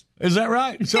 years. Is that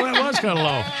right? So that was kind of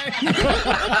long.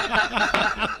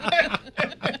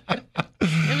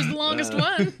 It was the longest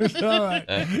one. All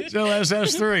right. So that's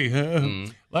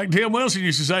S3. Like Tim Wilson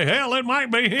used to say, hell, it might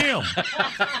be him.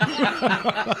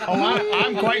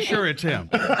 I'm quite sure it's him.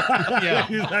 Yeah,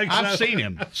 I've seen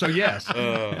him. So, yes.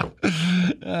 All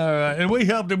right. And we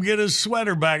helped him get his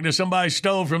sweater back that somebody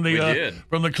stole from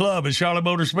the club at Charlotte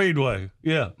Motor Speedway.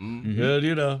 Yeah.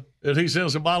 And, and he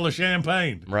sells a bottle of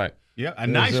champagne. Right. Yeah, a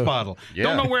nice bottle. Yeah.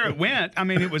 Don't know where it went. I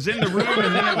mean, it was in the room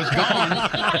and then it was gone.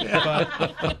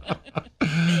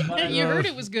 You heard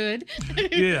it was good.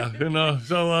 Yeah. And, well,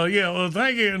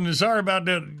 thank you. And sorry about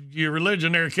that, your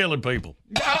religion there killing people.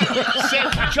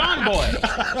 John Boy.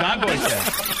 John Boy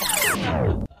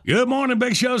said. Good morning,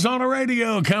 Big Show's on the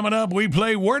radio. Coming up, we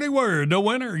play Wordy Word. The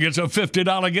winner gets a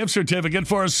 $50 gift certificate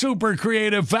for a super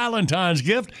creative Valentine's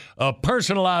gift, a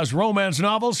personalized romance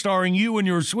novel starring you and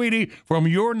your sweetie from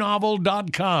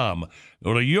yournovel.com.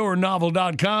 Go to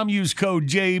yournovel.com, use code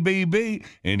JBB,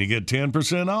 and you get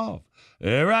 10% off.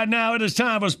 Right now, it is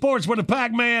time for Sports with the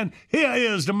Pac-Man. Here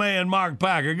is the man, Mark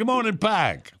Packer. Good morning,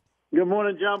 Pac. Good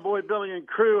morning, John Boy, Billy, and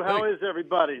crew. How is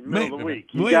everybody in the middle of the week?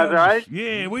 You guys all right?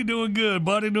 Yeah, we doing good,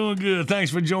 buddy, doing good.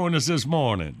 Thanks for joining us this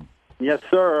morning. Yes,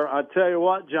 sir. I tell you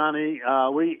what, Johnny,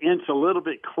 we inch a little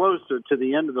bit closer to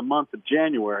the end of the month of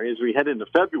January as we head into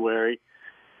February.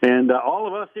 And all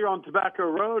of us here on Tobacco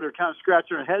Road are kind of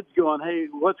scratching our heads going, hey,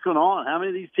 what's going on? How many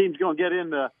of these teams going to get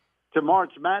into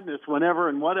March Madness whenever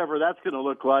and whatever that's going to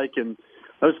look like? And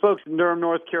those folks in Durham,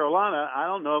 North Carolina, I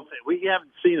don't know if we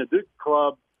haven't seen a Duke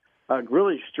club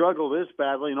really struggle this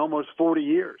badly in almost 40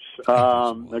 years.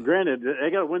 Now, granted, they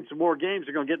got to win some more games.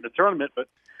 They're going to get in the tournament. But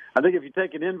I think if you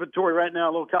take an inventory right now,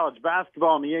 a little college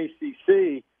basketball in the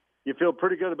ACC, you feel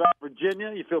pretty good about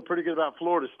Virginia. You feel pretty good about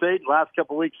Florida State. Last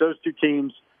couple of weeks, those two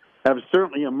teams have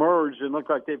certainly emerged and look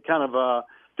like they've kind of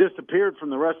disappeared from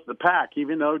the rest of the pack,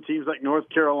 even though teams like North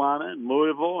Carolina and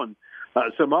Louisville and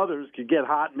some others could get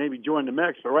hot and maybe join the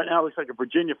mix. But right now it looks like a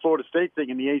Virginia-Florida State thing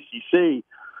in the ACC.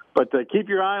 But keep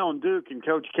your eye on Duke and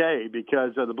Coach K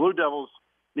because the Blue Devils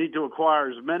need to acquire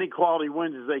as many quality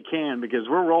wins as they can because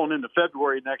we're rolling into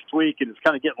February next week and it's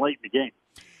kind of getting late in the game.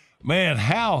 Man,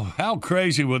 how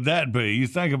crazy would that be? You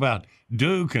think about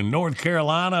Duke and North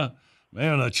Carolina,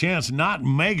 man, a chance not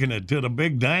making it to the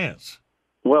big dance.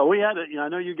 Well, we had I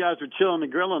know you guys were chilling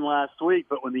and grilling last week,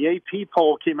 but when the AP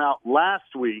poll came out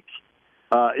last week,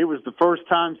 it was the first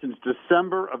time since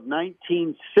December of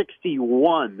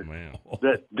 1961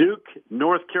 that Duke,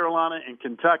 North Carolina, and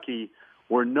Kentucky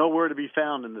were nowhere to be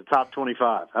found in the top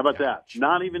 25. How about that?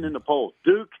 Not even in the polls.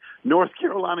 Duke, North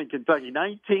Carolina, and Kentucky,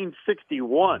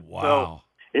 1961. Wow. So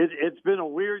it's been a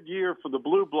weird year for the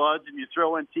Blue Bloods, and you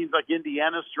throw in teams like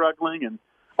Indiana struggling and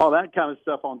all that kind of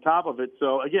stuff on top of it.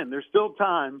 So, again, there's still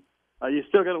time. You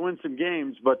still got to win some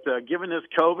games, but given this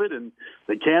COVID and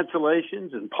the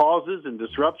cancellations and pauses and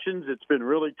disruptions, it's been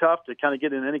really tough to kind of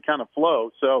get in any kind of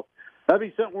flow. So that'd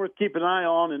be something worth keeping an eye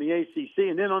on in the ACC.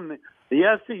 And then on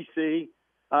the SEC,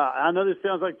 I know this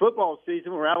sounds like football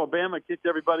season where Alabama kicked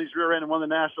everybody's rear end and won the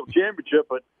national championship,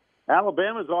 but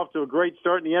Alabama's off to a great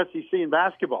start in the SEC in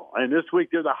basketball. And this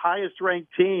week they're the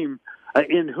highest-ranked team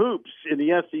in hoops in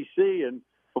the SEC. And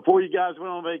before you guys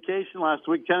went on vacation last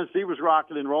week, Tennessee was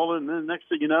rocking and rolling, and then next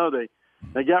thing you know, they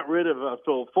got rid of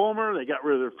Phil Fulmer. They got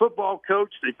rid of their football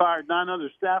coach. They fired 9 other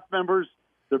staff members.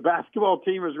 Their basketball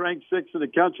team was ranked 6th in the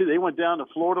country. They went down to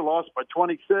Florida, lost by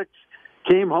 26,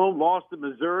 came home, lost to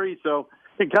Missouri. So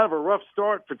it's kind of a rough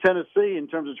start for Tennessee in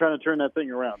terms of trying to turn that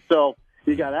thing around. So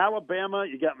you got Alabama,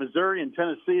 you got Missouri, and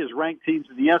Tennessee as ranked teams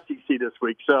in the SEC this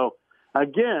week. So,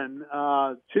 again,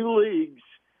 2 leagues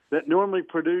that normally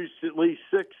produce at least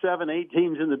 6, 7, 8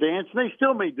 teams in the dance, and they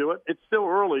still may do it. It's still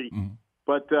early,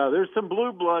 but there's some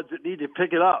Blue Bloods that need to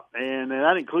pick it up, and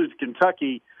that includes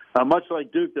Kentucky. Much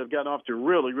like Duke, they've gotten off to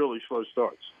really, really slow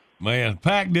starts. Man,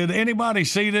 Pac, did anybody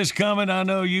see this coming? I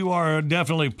know you are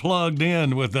definitely plugged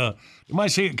in with you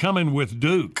might see it coming with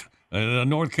Duke.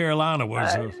 North Carolina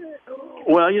was.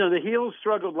 Well, the Heels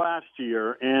struggled last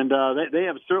year, and they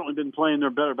have certainly been playing their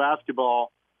better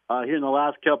basketball here in the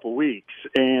last couple weeks.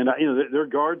 And, their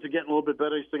guards are getting a little bit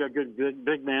better. They still got good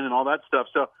big man and all that stuff.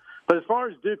 So, but as far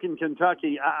as Duke and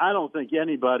Kentucky, I don't think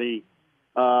anybody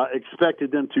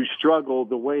expected them to struggle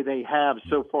the way they have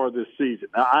so far this season.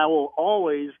 Now, I will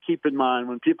always keep in mind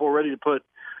when people are ready to put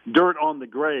dirt on the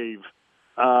grave,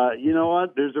 you know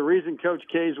what? There's a reason Coach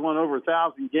K's won over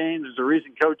 1,000 games. There's a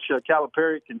reason Coach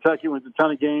Calipari at Kentucky wins a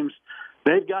ton of games.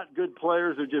 They've got good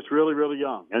players. They're just really, really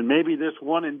young. And maybe this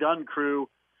one-and-done crew,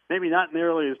 maybe not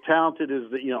nearly as talented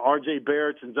as the R.J.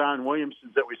 Barrett's and Zion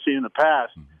Williamsons that we've seen in the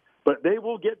past, but they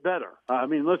will get better. I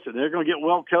mean, listen, they're going to get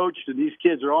well coached, and these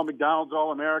kids are all McDonald's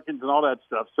All-Americans and all that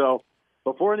stuff. So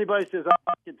before anybody says,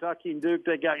 oh, Kentucky and Duke,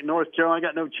 they got North Carolina,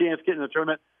 got no chance getting in the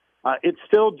tournament, it's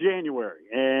still January.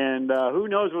 And who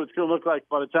knows what it's going to look like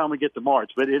by the time we get to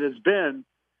March. But it has been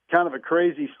kind of a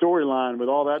crazy storyline with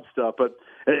all that stuff. But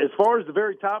as far as the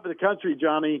very top of the country,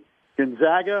 Johnny,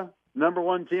 Gonzaga, number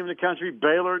 1 team in the country,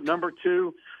 Baylor, number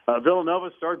 2.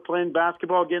 Villanova started playing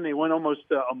basketball again. They went almost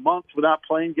a month without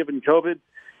playing given COVID.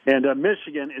 And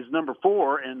Michigan is number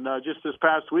 4. And just this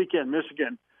past weekend,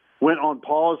 Michigan went on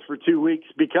pause for 2 weeks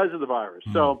because of the virus.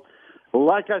 So,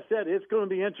 like I said, it's going to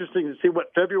be interesting to see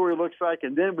what February looks like.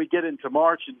 And then we get into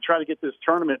March and try to get this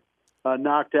tournament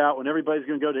knocked out when everybody's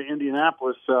going to go to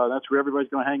Indianapolis. That's where everybody's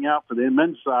going to hang out for the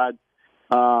men's side.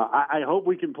 I hope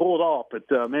we can pull it off, but,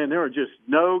 man, there are just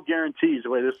no guarantees the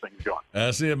way this thing's going.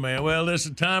 That's it, man. Well, this is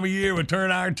the time of year we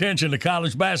turn our attention to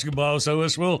college basketball, so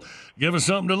this will give us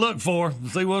something to look for,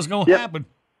 see what's going to happen.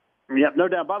 Yep, no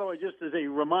doubt. By the way, just as a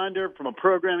reminder from a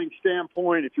programming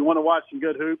standpoint, if you want to watch some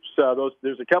good hoops,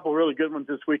 there's a couple really good ones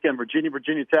this weekend.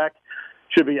 Virginia Tech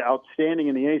should be outstanding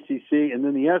in the ACC, and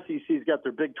then the SEC's got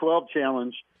their Big 12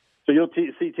 challenge. So you'll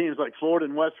see teams like Florida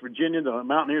and West Virginia. The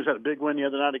Mountaineers had a big win the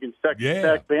other night against Texas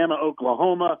Tech, Bama,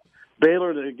 Oklahoma.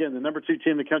 Baylor, again, the number 2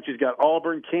 team in the country, has got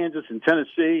Auburn, Kansas, and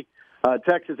Tennessee.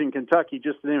 Texas and Kentucky,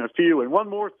 just to name a few. And one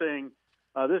more thing,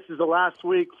 this is the last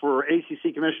week for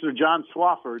ACC Commissioner John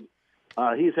Swofford.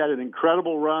 He's had an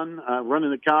incredible run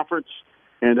running the conference,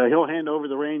 and he'll hand over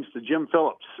the reins to Jim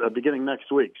Phillips beginning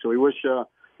next week. So we wish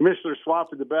Commissioner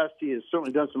Swofford the best. He has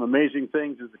certainly done some amazing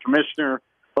things as the commissioner,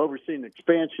 overseeing the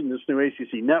expansion, this new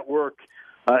ACC network,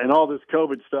 and all this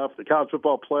COVID stuff, the college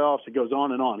football playoffs. It goes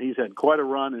on and on. He's had quite a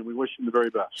run, and we wish him the very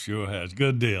best. Sure has.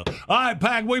 Good deal. All right,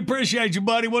 Pack, we appreciate you,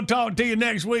 buddy. We'll talk to you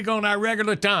next week on our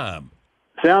regular time.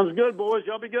 Sounds good, boys.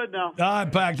 Y'all be good now. All right,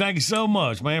 Pack, thank you so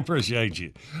much, man. Appreciate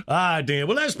you. All right, Dan.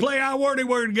 Well, let's play our wordy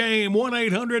word game.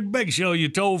 1-800-BIG-SHOW, your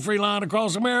toll-free line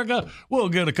across America. We'll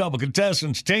get a couple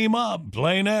contestants team up.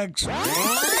 Play next.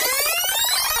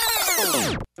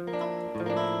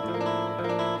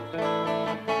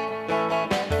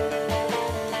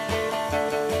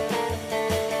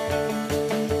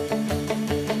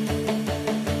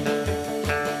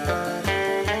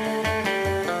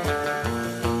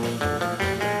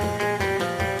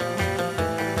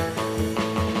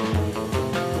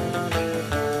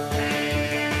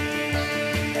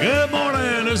 Good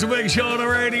morning. This is a Big Show on the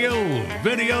radio.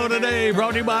 Video today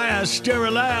brought to you by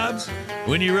Astera Labs.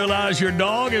 When you realize your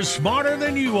dog is smarter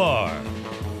than you are.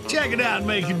 Check it out and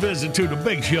make your visit to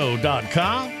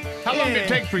thebigshow.com. How long did it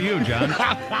take for you, John?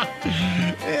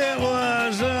 It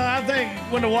was, I think,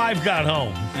 when the wife got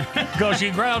home. Because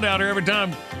she growled out her every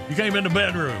time you came in the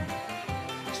bedroom.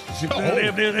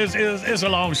 It's a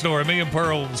long story. Me and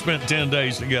Pearl spent 10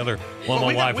 days together while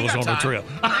my wife was on her trip.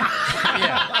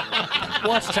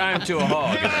 What's time to a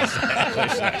hog?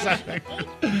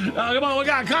 Come on, we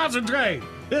got to concentrate.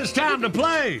 It's time to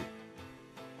play.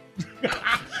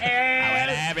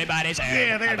 Everybody's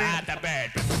about the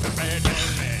bird.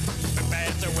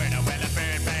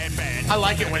 I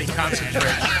like it when he concentrates.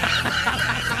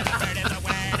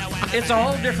 It's a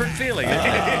whole different feeling.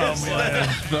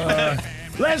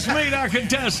 Let's meet our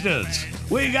contestants.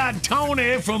 We got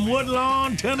Tony from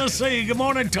Woodlawn, Tennessee. Good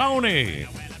morning, Tony.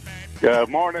 Good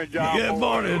morning, John. Good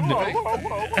morning.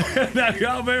 Now,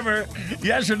 y'all remember,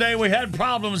 yesterday we had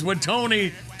problems with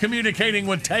Tony communicating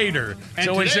with Tater. And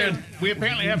so today, we said, we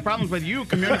apparently have problems with you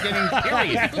communicating,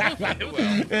 period.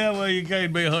 yeah, well, you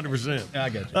can't be 100%. I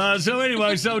got you. So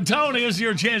anyway, Tony, this is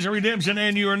your chance of redemption,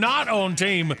 and you're not on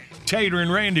Team Tater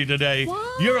and Randy today.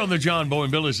 What? You're on the John Boy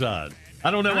and Billy side. I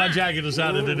don't know why Jackie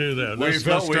decided to do that. We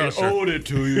felt we owed it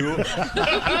to you.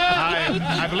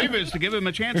 I believe it's to give him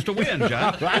a chance to win,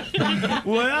 John.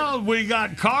 Well, we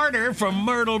got Carter from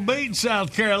Myrtle Beach,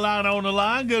 South Carolina on the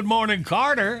line. Good morning,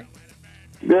 Carter.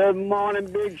 Good morning,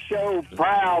 Big Show.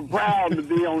 Proud to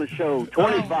be on the show.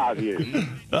 25 years.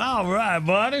 All right,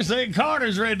 buddy. See,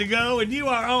 Carter's ready to go, and you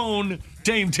are on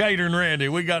Team Tater and Randy.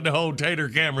 We got the whole Tater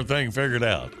camera thing figured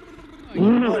out.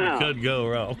 Could go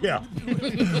wrong. Yeah.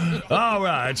 All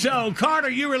right. So, Carter,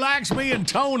 you relax. Me and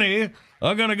Tony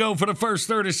are going to go for the first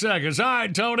 30 seconds. All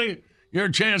right, Tony, your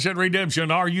chance at redemption.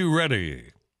 Are you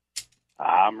ready?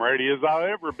 I'm ready as I'll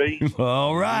ever be.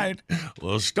 All right.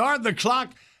 We'll start the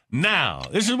clock now.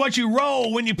 This is what you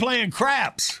roll when you're playing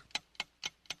craps.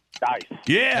 Dice. Yeah.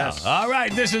 Yes. All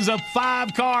right. This is a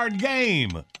 5-card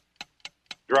game.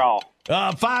 Draw.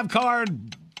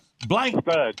 5-card blank.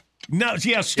 Stud. No,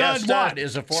 yeah, stud what?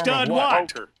 Is a form stud of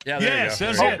what? Poker. Yeah, yes,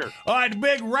 there you that's go. it. All right, the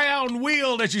big round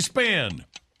wheel that you spin.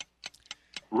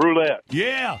 Roulette.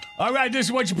 Yeah. All right, this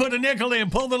is what you put a nickel in.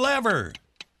 Pull the lever.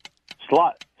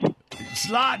 Slot.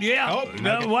 Slot, yeah. Oh,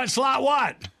 No, what slot?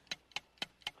 What?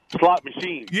 Slot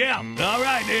machine. Yeah. All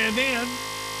right, and then.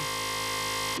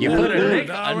 You put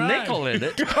a All right. nickel in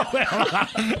it.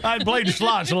 I played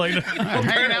slots later.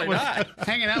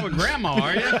 hanging out with Grandma,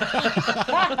 are you?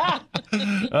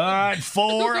 All right,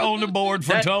 4 on the board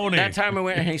for Tony. That time we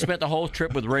went and he spent the whole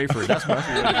trip with Rayford. That's my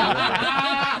favorite.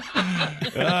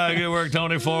 Good work,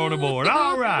 Tony. 4 on the board.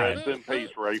 All right. Rest in peace,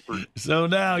 Rayford. So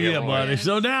now, buddy.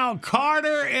 So now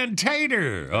Carter and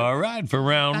Tater. All right, for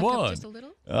round Back up 1. just a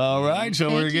little. All right, so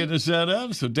we're getting it set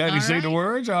up. So Daddy, All say right. the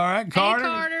words. All right, Carter. Hey,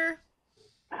 Carter.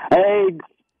 Hey,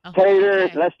 Tater,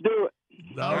 Okay. let's do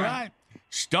it. All right.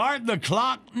 Start the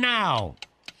clock now.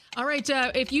 All right.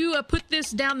 If you put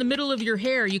this down the middle of your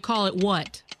hair, you call it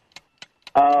what?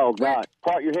 Oh, God.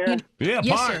 Part your hair? Yeah,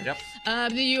 Yes, part.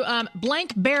 sir.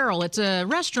 Blank Barrel. It's a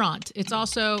restaurant. It's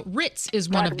also Ritz is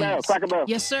one of these. Cracker Barrel.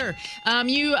 Yes, sir.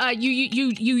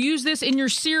 You use this in your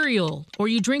cereal, or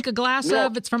you drink a glass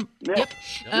of. It's from. Milk.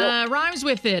 Yep. Rhymes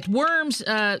with it. Worms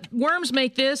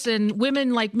make this, and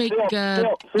women make.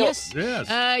 Silk. Yes.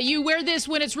 Yes. You wear this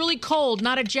when it's really cold.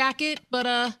 Not a jacket, but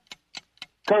a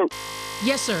Coat.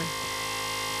 Yes, sir.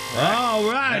 All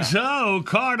right, so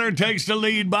Carter takes the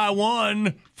lead by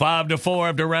 1, 5-4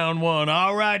 after round 1.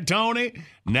 All right, Tony,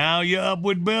 now you're up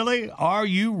with Billy. Are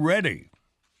you ready?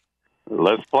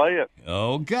 Let's play it.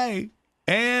 Okay,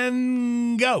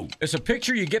 and go. It's a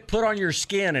picture you get put on your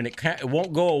skin and it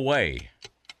won't go away.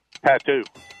 Tattoo.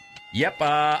 Yep,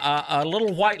 a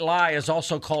little white lie is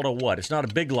also called a what? It's not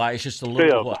a big lie. It's just a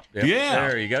little Fib. what? Yep, Yeah.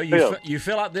 There you go. Fib. You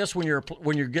fill out this when you're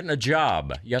getting a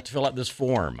job. You have to fill out this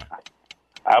form.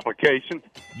 Application.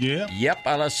 Yeah. Yep.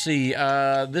 Let's see.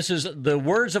 This is the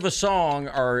words of a song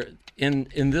are in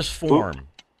this form.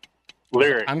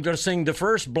 Lyric. I'm going to sing the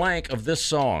first blank of this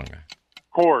song.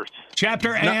 Course.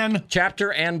 Chapter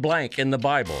and blank in the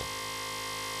Bible.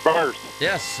 Verse.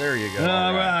 Yes, there you go.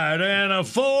 All right, and a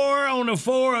 4 on the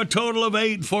 4, a total of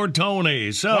 8 for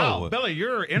Tony. So, Wow, Billy,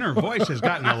 your inner voice has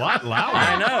gotten a lot louder.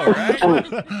 I know,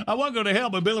 right? I wasn't going to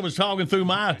help, but Billy was talking through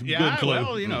my good clue.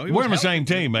 well, you know, he We're was on the same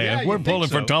team, man. Yeah, We're you'd pulling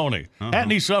think for so. Tony. Hadn't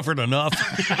he suffered enough?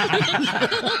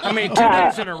 I mean, 2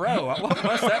 days in a row.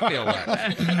 What's that feel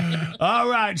like? All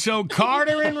right, so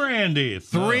Carter and Randy,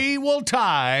 3 will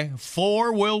tie,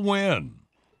 4 will win.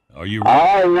 Are you ready? All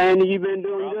right, Randy, you've been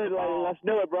doing good lately. Let's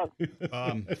do it, bro.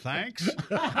 Thanks.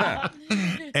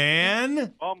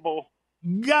 And Bumble.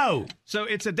 go. So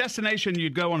it's a destination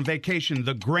you'd go on vacation.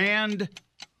 The Grand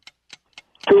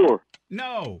Tour.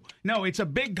 No, it's a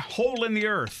big hole in the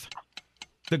earth.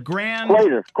 The Grand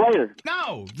Crater.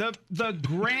 No, the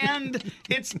Grand.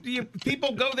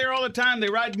 People go there all the time. They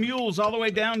ride mules all the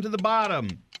way down to the bottom.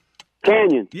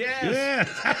 Canyon. Yes.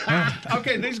 Yeah.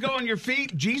 Okay, these go on your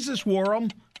feet. Jesus wore them.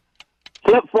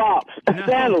 Flip flops.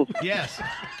 Sandals. Yes.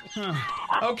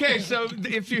 Okay, so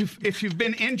if you've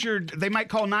been injured, they might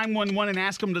call 911 and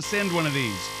ask them to send one of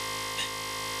these.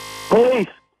 Police.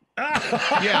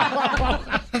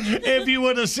 Yeah. If you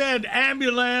would have said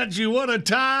ambulance, you would have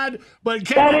tied, but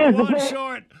came That up is one the-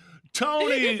 short.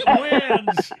 Tony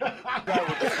wins.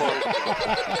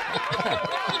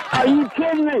 Are you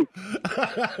kidding me?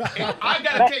 I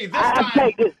gotta tell you, I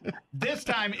take it. this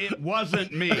time it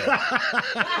wasn't me.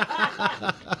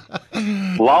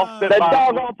 Lost it That by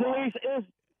doggone police is.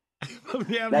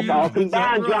 Yeah, That's you- all is that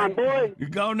combined, John right? boy. You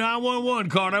go 911,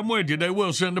 Carter. I'm with you. They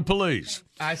will send the police.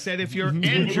 I said if you're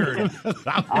injured.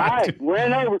 All right, we're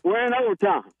in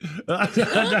overtime.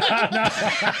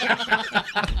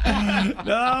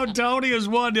 No, Tony is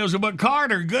one deal. But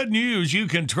Carter, good news. You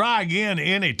can try again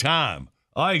anytime.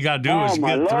 All you got to do Oh, is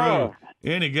my get Lord. through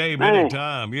any game Man.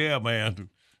 anytime. Yeah, man.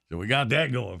 So we got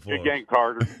that going for Good us. game,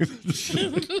 Carter.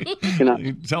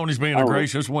 Tony's being a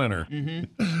gracious winner. All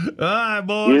right,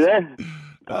 boys. You there?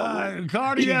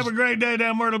 Carter, you have a great day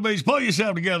down Myrtle Beach. Pull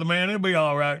yourself together, man. It'll be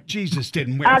all right. Jesus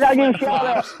didn't wear I gotta give a shout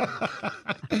out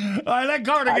All right, let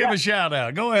Carter give a shout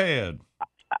out. Go ahead.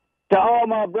 to all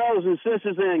my brothers and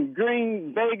sisters in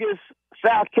Green Vegas,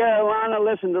 South Carolina.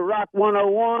 Listen to Rock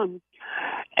 101.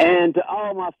 And to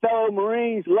all my fellow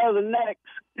Marines, Leathernecks,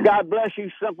 God bless you,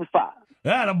 Semper Fi.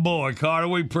 Attaboy, Carter.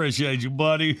 We appreciate you,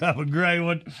 buddy. Have a great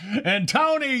one. And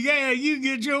Tony, yeah, you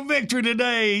get your victory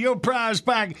today. Your prize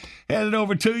pack headed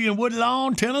over to you in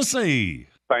Woodlawn, Tennessee.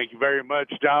 Thank you very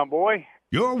much, John Boy.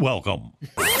 You're welcome.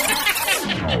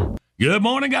 Good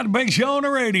morning. Got a big show on the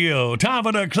radio. Time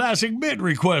for the classic bit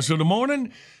request of the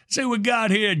morning. See what we got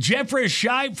here. Jeffrey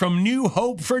Shipe from New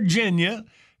Hope, Virginia.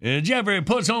 And Jeffrey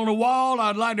puts on the wall,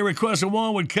 I'd like to request a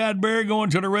one with Cadbury going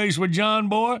to the race with John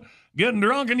Boy, getting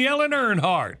drunk and yelling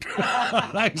Earnhardt.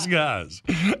 Thanks, guys.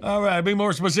 All right, be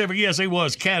more specific. Yes, it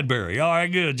was Cadbury. All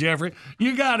right, good, Jeffrey.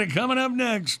 You got it. Coming up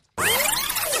next.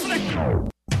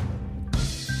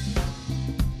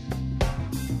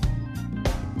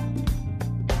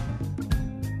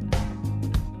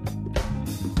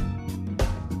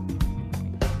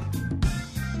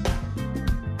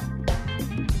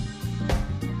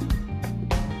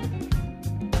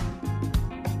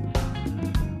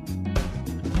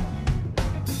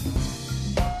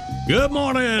 Good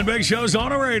morning, Big Show's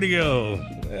on the radio.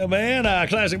 Yeah, man,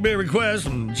 classic beer request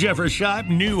from Jeffrey Shipe,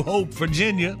 New Hope,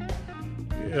 Virginia.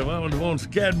 Yeah, one wants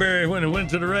Cadbury when it went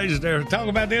to the races there. Talk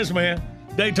about this, man.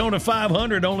 Daytona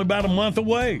 500 only about a month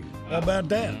away. How about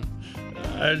that?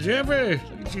 Jeffrey,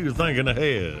 look at you thinking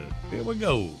ahead. Here we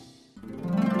go.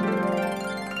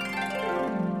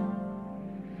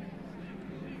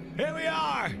 Here we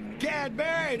are,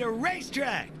 Cadbury, the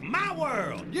racetrack, my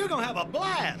world. You're going to have a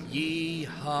blast.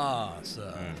 Yee-haw,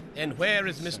 sir. And where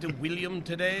is Mr. William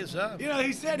today, sir? You know,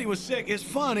 he said he was sick. It's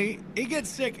funny, he gets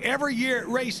sick every year at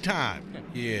race time.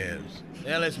 Yes.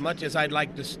 Well, as much as I'd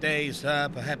like to stay, sir,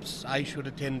 perhaps I should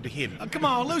attend to him. Come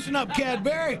on, loosen up,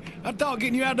 Cadbury. I thought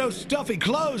getting you out of those stuffy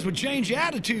clothes would change your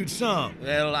attitude some.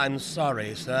 Well, I'm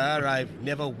sorry, sir. I've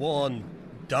never worn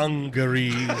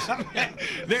dungarees.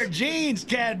 They're jeans,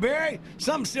 Cadbury.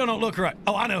 Some still don't look right.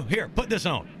 Oh, I know. Here, put this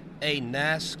on. A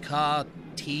NASCAR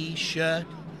T-shirt?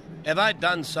 Have I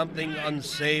done something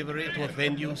unsavory to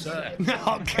offend you, sir?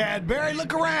 No, Cadbury,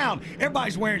 look around.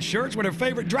 Everybody's wearing shirts with their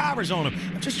favorite drivers on them.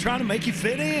 I'm just trying to make you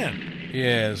fit in.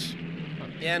 Yes.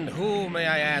 And who, may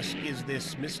I ask, is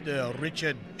this Mr.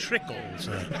 Richard Trickle,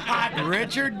 sir? Not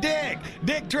Richard, Dick.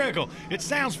 Dick Trickle. It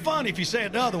sounds funny if you say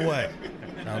it the other way.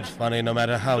 Sounds funny no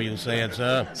matter how you say it,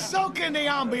 sir. Soak in the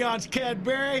ambiance,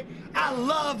 Cadbury. I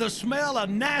love the smell of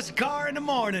NASCAR in the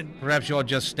morning. Perhaps you're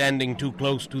just standing too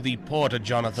close to the porta,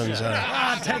 Jonathan,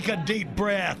 sir. Take a deep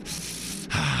breath.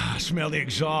 Smell the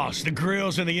exhaust, the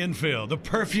grills in the infield, the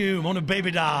perfume on the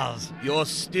baby dolls. You're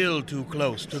still too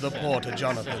close to the porta,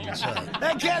 Jonathan, sir.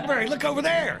 Hey, Cadbury, look over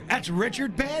there. That's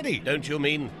Richard Petty. Don't you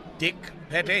mean Dick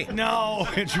Petty? No,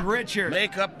 it's Richard.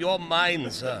 Make up your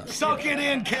mind, sir. Soak it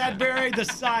in, Cadbury. The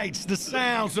sights, the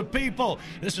sounds, the people.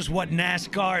 This is what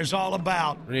NASCAR is all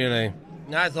about. Really?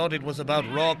 I thought it was about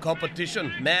raw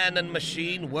competition, man and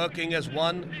machine working as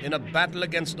one in a battle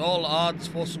against all odds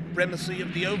for supremacy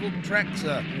of the oval track,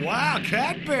 sir. Wow,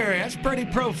 Cadbury, that's pretty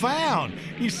profound.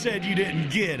 You said you didn't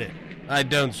get it. I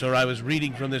don't, sir. I was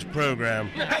reading from this program.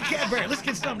 Hey, Cadbury, let's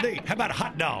get something to eat. How about a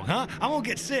hot dog, huh? I won't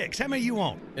get 6. How many you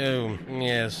want? Oh,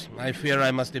 yes. I fear I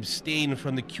must abstain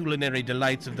from the culinary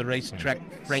delights of the racetrack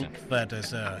Frankfurter,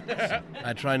 sir.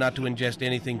 I try not to ingest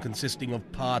anything consisting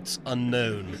of parts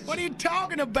unknown. What are you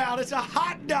talking about? It's a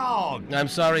hot dog. I'm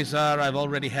sorry, sir. I've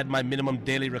already had my minimum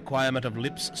daily requirement of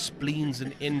lips, spleens,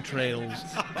 and entrails.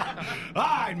 All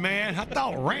right, man. I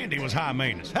thought Randy was high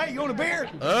maintenance. Hey, you want a beer?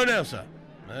 Oh, no, sir.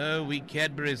 Oh, we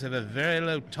Cadburys have a very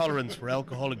low tolerance for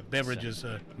alcoholic beverages,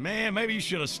 sir. Man, maybe you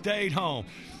should have stayed home.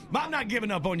 But I'm not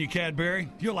giving up on you, Cadbury.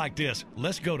 You're like this.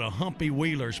 Let's go to Humpy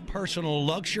Wheeler's personal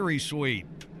luxury suite.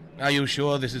 Are you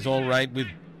sure this is all right with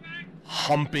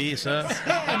Humpy, sir?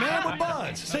 Hey, man, we're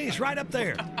buds. See, it's right up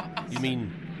there. You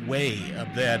mean way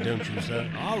up there, don't you,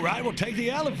 sir? All right, we'll take the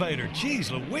elevator.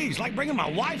 Jeez Louise, like bringing my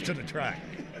wife to the track.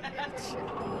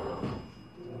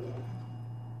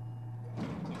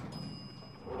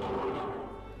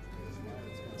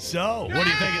 So, what do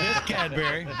you think of this,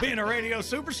 Cadbury? Being a radio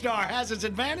superstar has its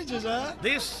advantages, huh?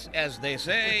 This, as they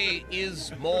say,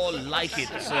 is more like it,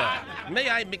 sir. May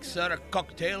I mix, sir, a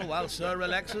cocktail while sir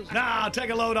relaxes? Nah, take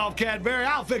a load off, Cadbury.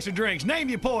 I'll fix the drinks. Name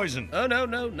your poison. Oh, no,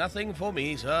 nothing for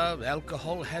me, sir.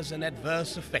 Alcohol has an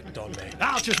adverse effect on me.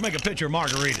 I'll just make a pitcher of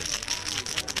margaritas.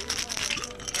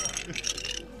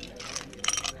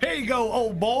 Here you go,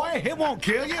 old boy. It won't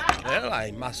kill you. Well,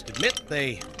 I must admit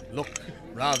they look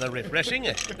rather refreshing.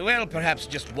 Well, perhaps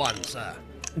just one, sir.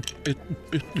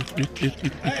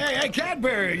 Hey,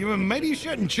 Cadbury, maybe you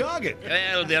shouldn't chug it.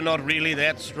 Well, they're not really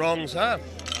that strong, sir.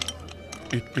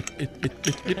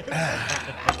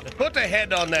 Put a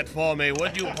head on that for me,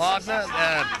 would you, partner?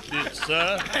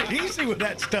 Sir? Hey, easy with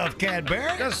that stuff,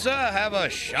 Cadbury. Does sir have a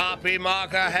Sharpie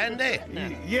marker handy?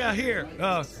 Yeah, here.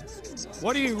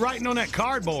 What are you writing on that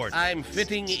cardboard? I'm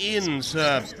fitting in,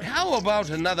 sir. How about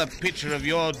another picture of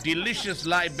your delicious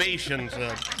libation,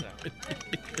 sir?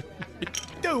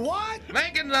 Do what?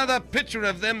 Make another picture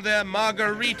of them there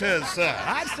margaritas, sir.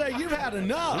 I'd say you've had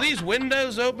enough. Are these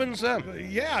windows open, sir?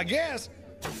 Yeah, I guess.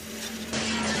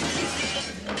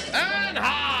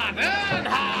 Earnhardt!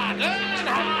 Earnhardt!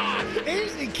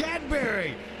 Easy,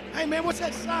 Cadbury. Hey, man, what's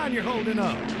that sign you're holding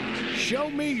up? Show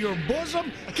me your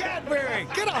bosom. Cadbury,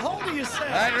 get a hold of yourself.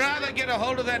 I'd rather get a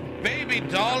hold of that baby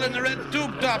doll in the red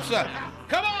tube top, sir.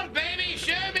 Come on, baby,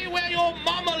 show me where your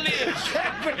mama lives.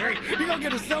 Cadbury, you're going to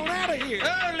get us thrown out of here.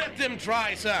 Oh, let them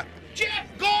try, sir. Jeff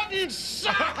Gordon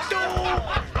sucks.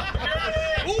 Oh,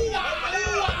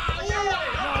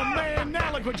 man,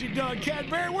 now look what you done,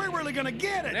 Cadbury. We're really going to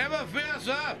get it. Never fear,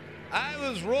 sir. I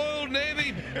was Royal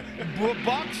Navy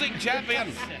boxing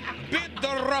champion. Bid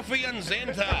the ruffians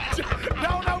enter.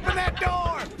 Don't open that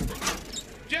door.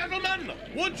 Gentlemen,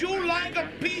 would you like a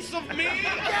piece of me?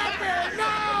 Cadbury,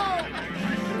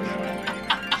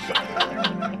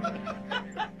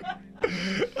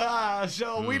 no!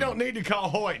 So we don't need to call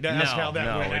Hoyt to ask how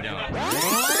that went. We don't.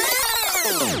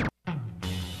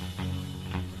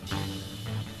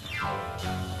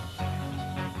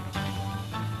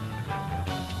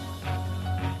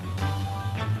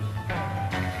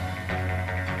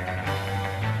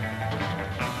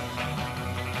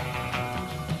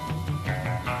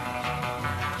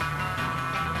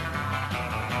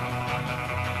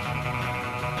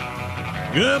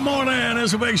 Good morning.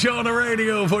 It's a big show on the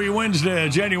radio for you Wednesday,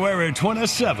 January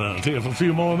 27th. Here for a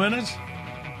few more minutes.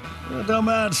 We're talking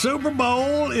about Super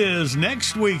Bowl is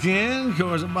next weekend. Of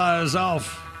course, everybody's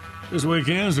off this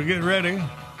weekend, so get ready.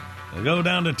 They go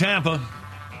down to Tampa.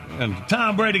 And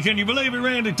Tom Brady, can you believe it,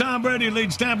 Randy? Tom Brady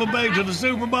leads Tampa Bay to the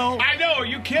Super Bowl. I know. Are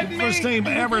you kidding me? First team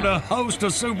ever to host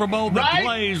a Super Bowl that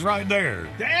plays right there.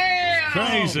 Damn!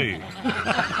 Crazy.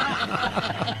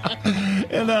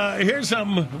 And here's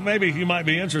something maybe you might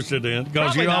be interested in,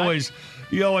 because you always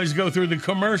go through the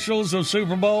commercials of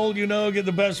Super Bowl, get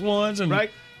the best ones and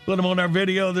put them on our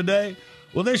video of the day.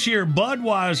 Well, this year,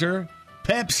 Budweiser,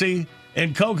 Pepsi,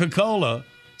 and Coca-Cola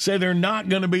say they're not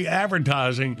going to be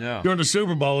advertising during the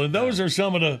Super Bowl. And those are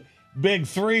some of the big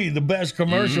three, the best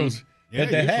commercials that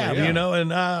they have,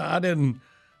 and I didn't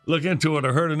look into it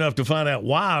or heard enough to find out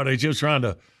why. Are they just trying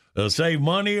to save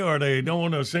money, or they don't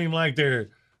want to seem like they're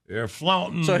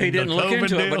flaunting? So he didn't look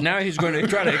into it, but now he's going to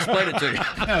try to explain it to you.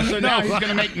 So now he's going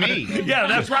to make me. Yeah,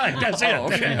 that's right. That's it.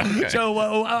 Okay. So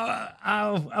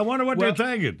I wonder what they're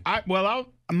thinking.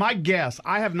 My guess,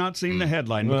 I have not seen the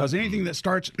headline, because anything that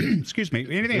starts,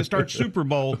 anything that starts Super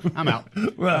Bowl, I'm out.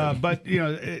 Right. But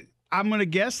I'm going to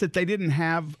guess that they didn't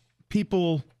have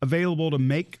people available to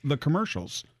make the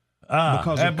commercials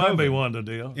because that of might be COVID. one of the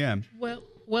deal. Yeah.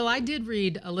 Well, I did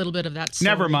read a little bit of that story.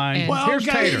 Never mind. and- Well, Here's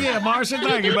okay, Tater. yeah, Marcia,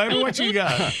 thank you, baby. What you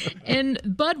got? And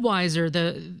Budweiser,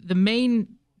 the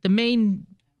main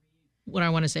what I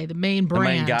want to say, the main brand. The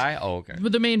main guy? Oh, okay.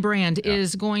 The main brand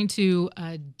is going to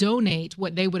donate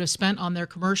what they would have spent on their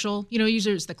commercial.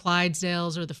 Usually it's the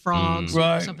Clydesdales or the Frogs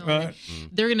or something like that.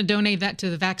 They're going to donate that to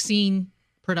the vaccine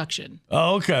production.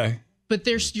 Oh, okay. But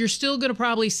you're still going to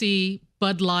probably see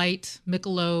Bud Light,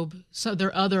 Michelob, so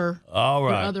their other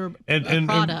and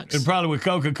products. And probably with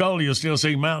Coca-Cola, you'll still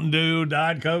see Mountain Dew,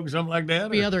 Diet Coke, something like that.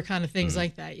 Every other kind of things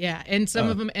like that, yeah. And some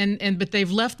of them, but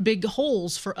they've left big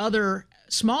holes for other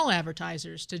small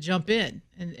advertisers to jump in,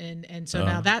 and so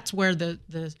now that's where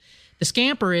the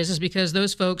scamper is because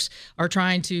those folks are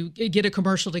trying to get a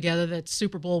commercial together that's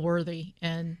Super Bowl worthy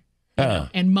and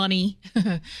money.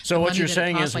 So what you're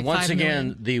saying is, like once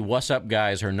again, the What's Up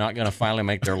guys are not going to finally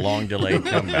make their long delayed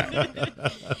comeback.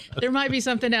 There might be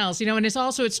something else, and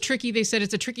it's tricky. They said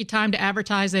it's a tricky time to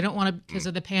advertise. They don't want to, because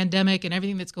of the pandemic and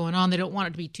everything that's going on, they don't want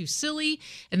it to be too silly,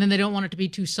 and then they don't want it to be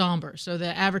too somber. So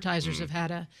the advertisers have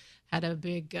had a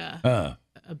big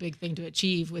thing to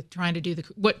achieve with trying to do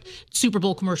what Super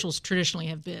Bowl commercials traditionally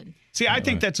have been. See, I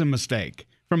think that's a mistake.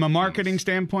 From a marketing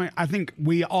standpoint, I think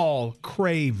we all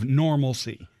crave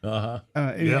normalcy.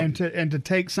 And to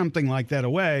take something like that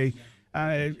away,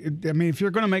 if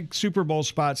you're going to make Super Bowl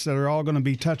spots that are all going to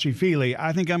be touchy-feely,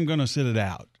 I think I'm going to sit it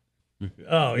out.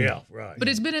 Oh, yeah, right. But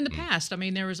it's been in the past.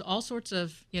 There was all sorts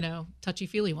of,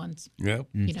 touchy-feely ones. Yep.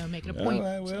 Making a point.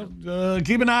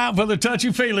 Keep an eye out for the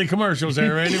touchy-feely commercials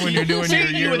there, Randy, when you're doing your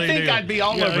yearly you would think deal. I'd be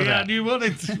all over that. You would.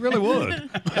 It really would.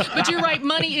 But you're right.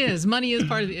 Money is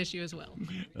part of the issue as well.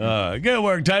 Good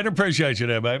work, Tater. Appreciate you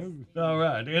there, baby. All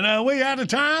right. We out of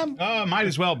time? Might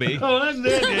as well be. Oh, that's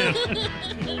it, yeah.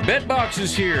 BitBox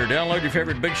is here. Download your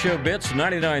favorite Big Show bits,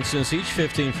 99 cents each,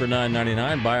 15 for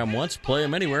 $9.99. Buy them once, play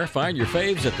them anywhere. Find your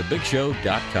faves at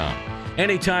thebigshow.com.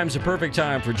 Anytime's the perfect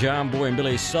time for John Boy and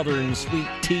Billy's Southern Sweet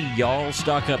Tea, y'all.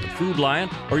 Stock up at Food Lion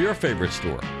or your favorite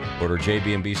store. Order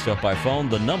JB&B Stuff by phone.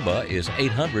 The number is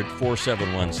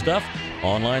 800-471-STUFF.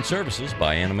 Online services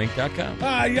by animink.com. All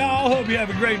right, y'all. Hope you have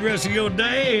a great rest of your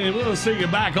day, and we'll see you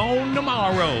back on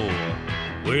tomorrow.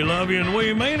 We love you, and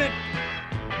we mean it.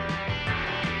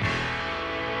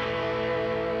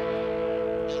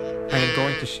 I am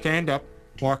going to stand up,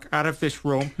 walk out of this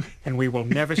room, and we will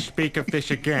never speak of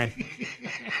this again.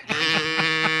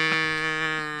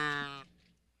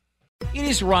 It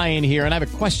is Ryan here, and I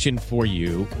have a question for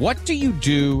you. What do you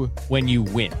do when you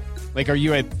win? Like, are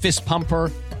you a fist pumper,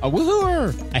 a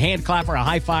woohooer, a hand clapper, a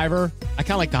high fiver? I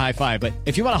kind of like the high five, but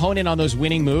if you want to hone in on those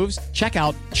winning moves, check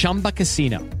out Chumba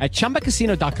Casino. At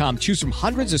ChumbaCasino.com, choose from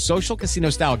hundreds of social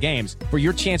casino-style games for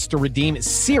your chance to redeem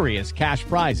serious cash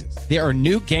prizes. There are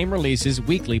new game releases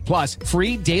weekly, plus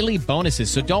free daily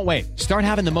bonuses, so don't wait. Start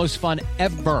having the most fun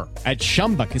ever at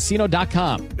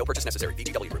ChumbaCasino.com. No purchase necessary.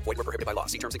 VGW. Void where prohibited by law.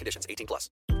 See terms and conditions. 18+.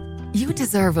 You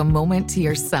deserve a moment to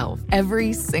yourself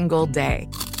every single day.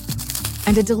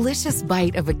 And a delicious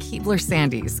bite of a Keebler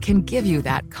Sandies can give you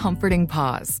that comforting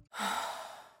pause.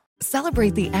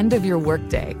 Celebrate the end of your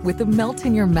workday with the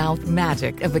melt-in-your-mouth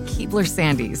magic of a Keebler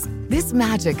Sandies. This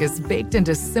magic is baked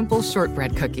into simple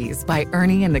shortbread cookies by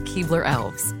Ernie and the Keebler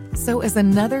Elves. So as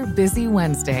another busy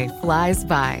Wednesday flies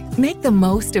by, make the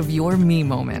most of your me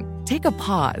moment. Take a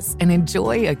pause and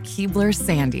enjoy a Keebler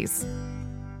Sandies.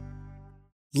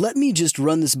 "Let me just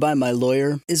run this by my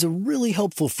lawyer" is a really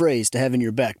helpful phrase to have in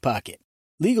your back pocket.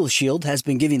 Legal Shield has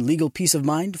been giving legal peace of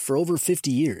mind for over 50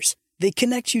 years. They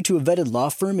connect you to a vetted law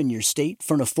firm in your state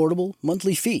for an affordable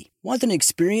monthly fee. Want an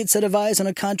experienced set of eyes on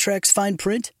a contract's fine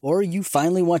print? Or you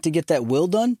finally want to get that will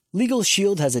done? Legal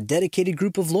Shield has a dedicated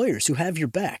group of lawyers who have your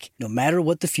back, no matter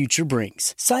what the future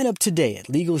brings. Sign up today at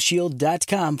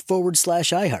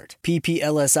LegalShield.com/iHeart.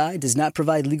 PPLSI does not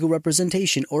provide legal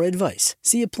representation or advice.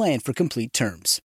 See a plan for complete terms.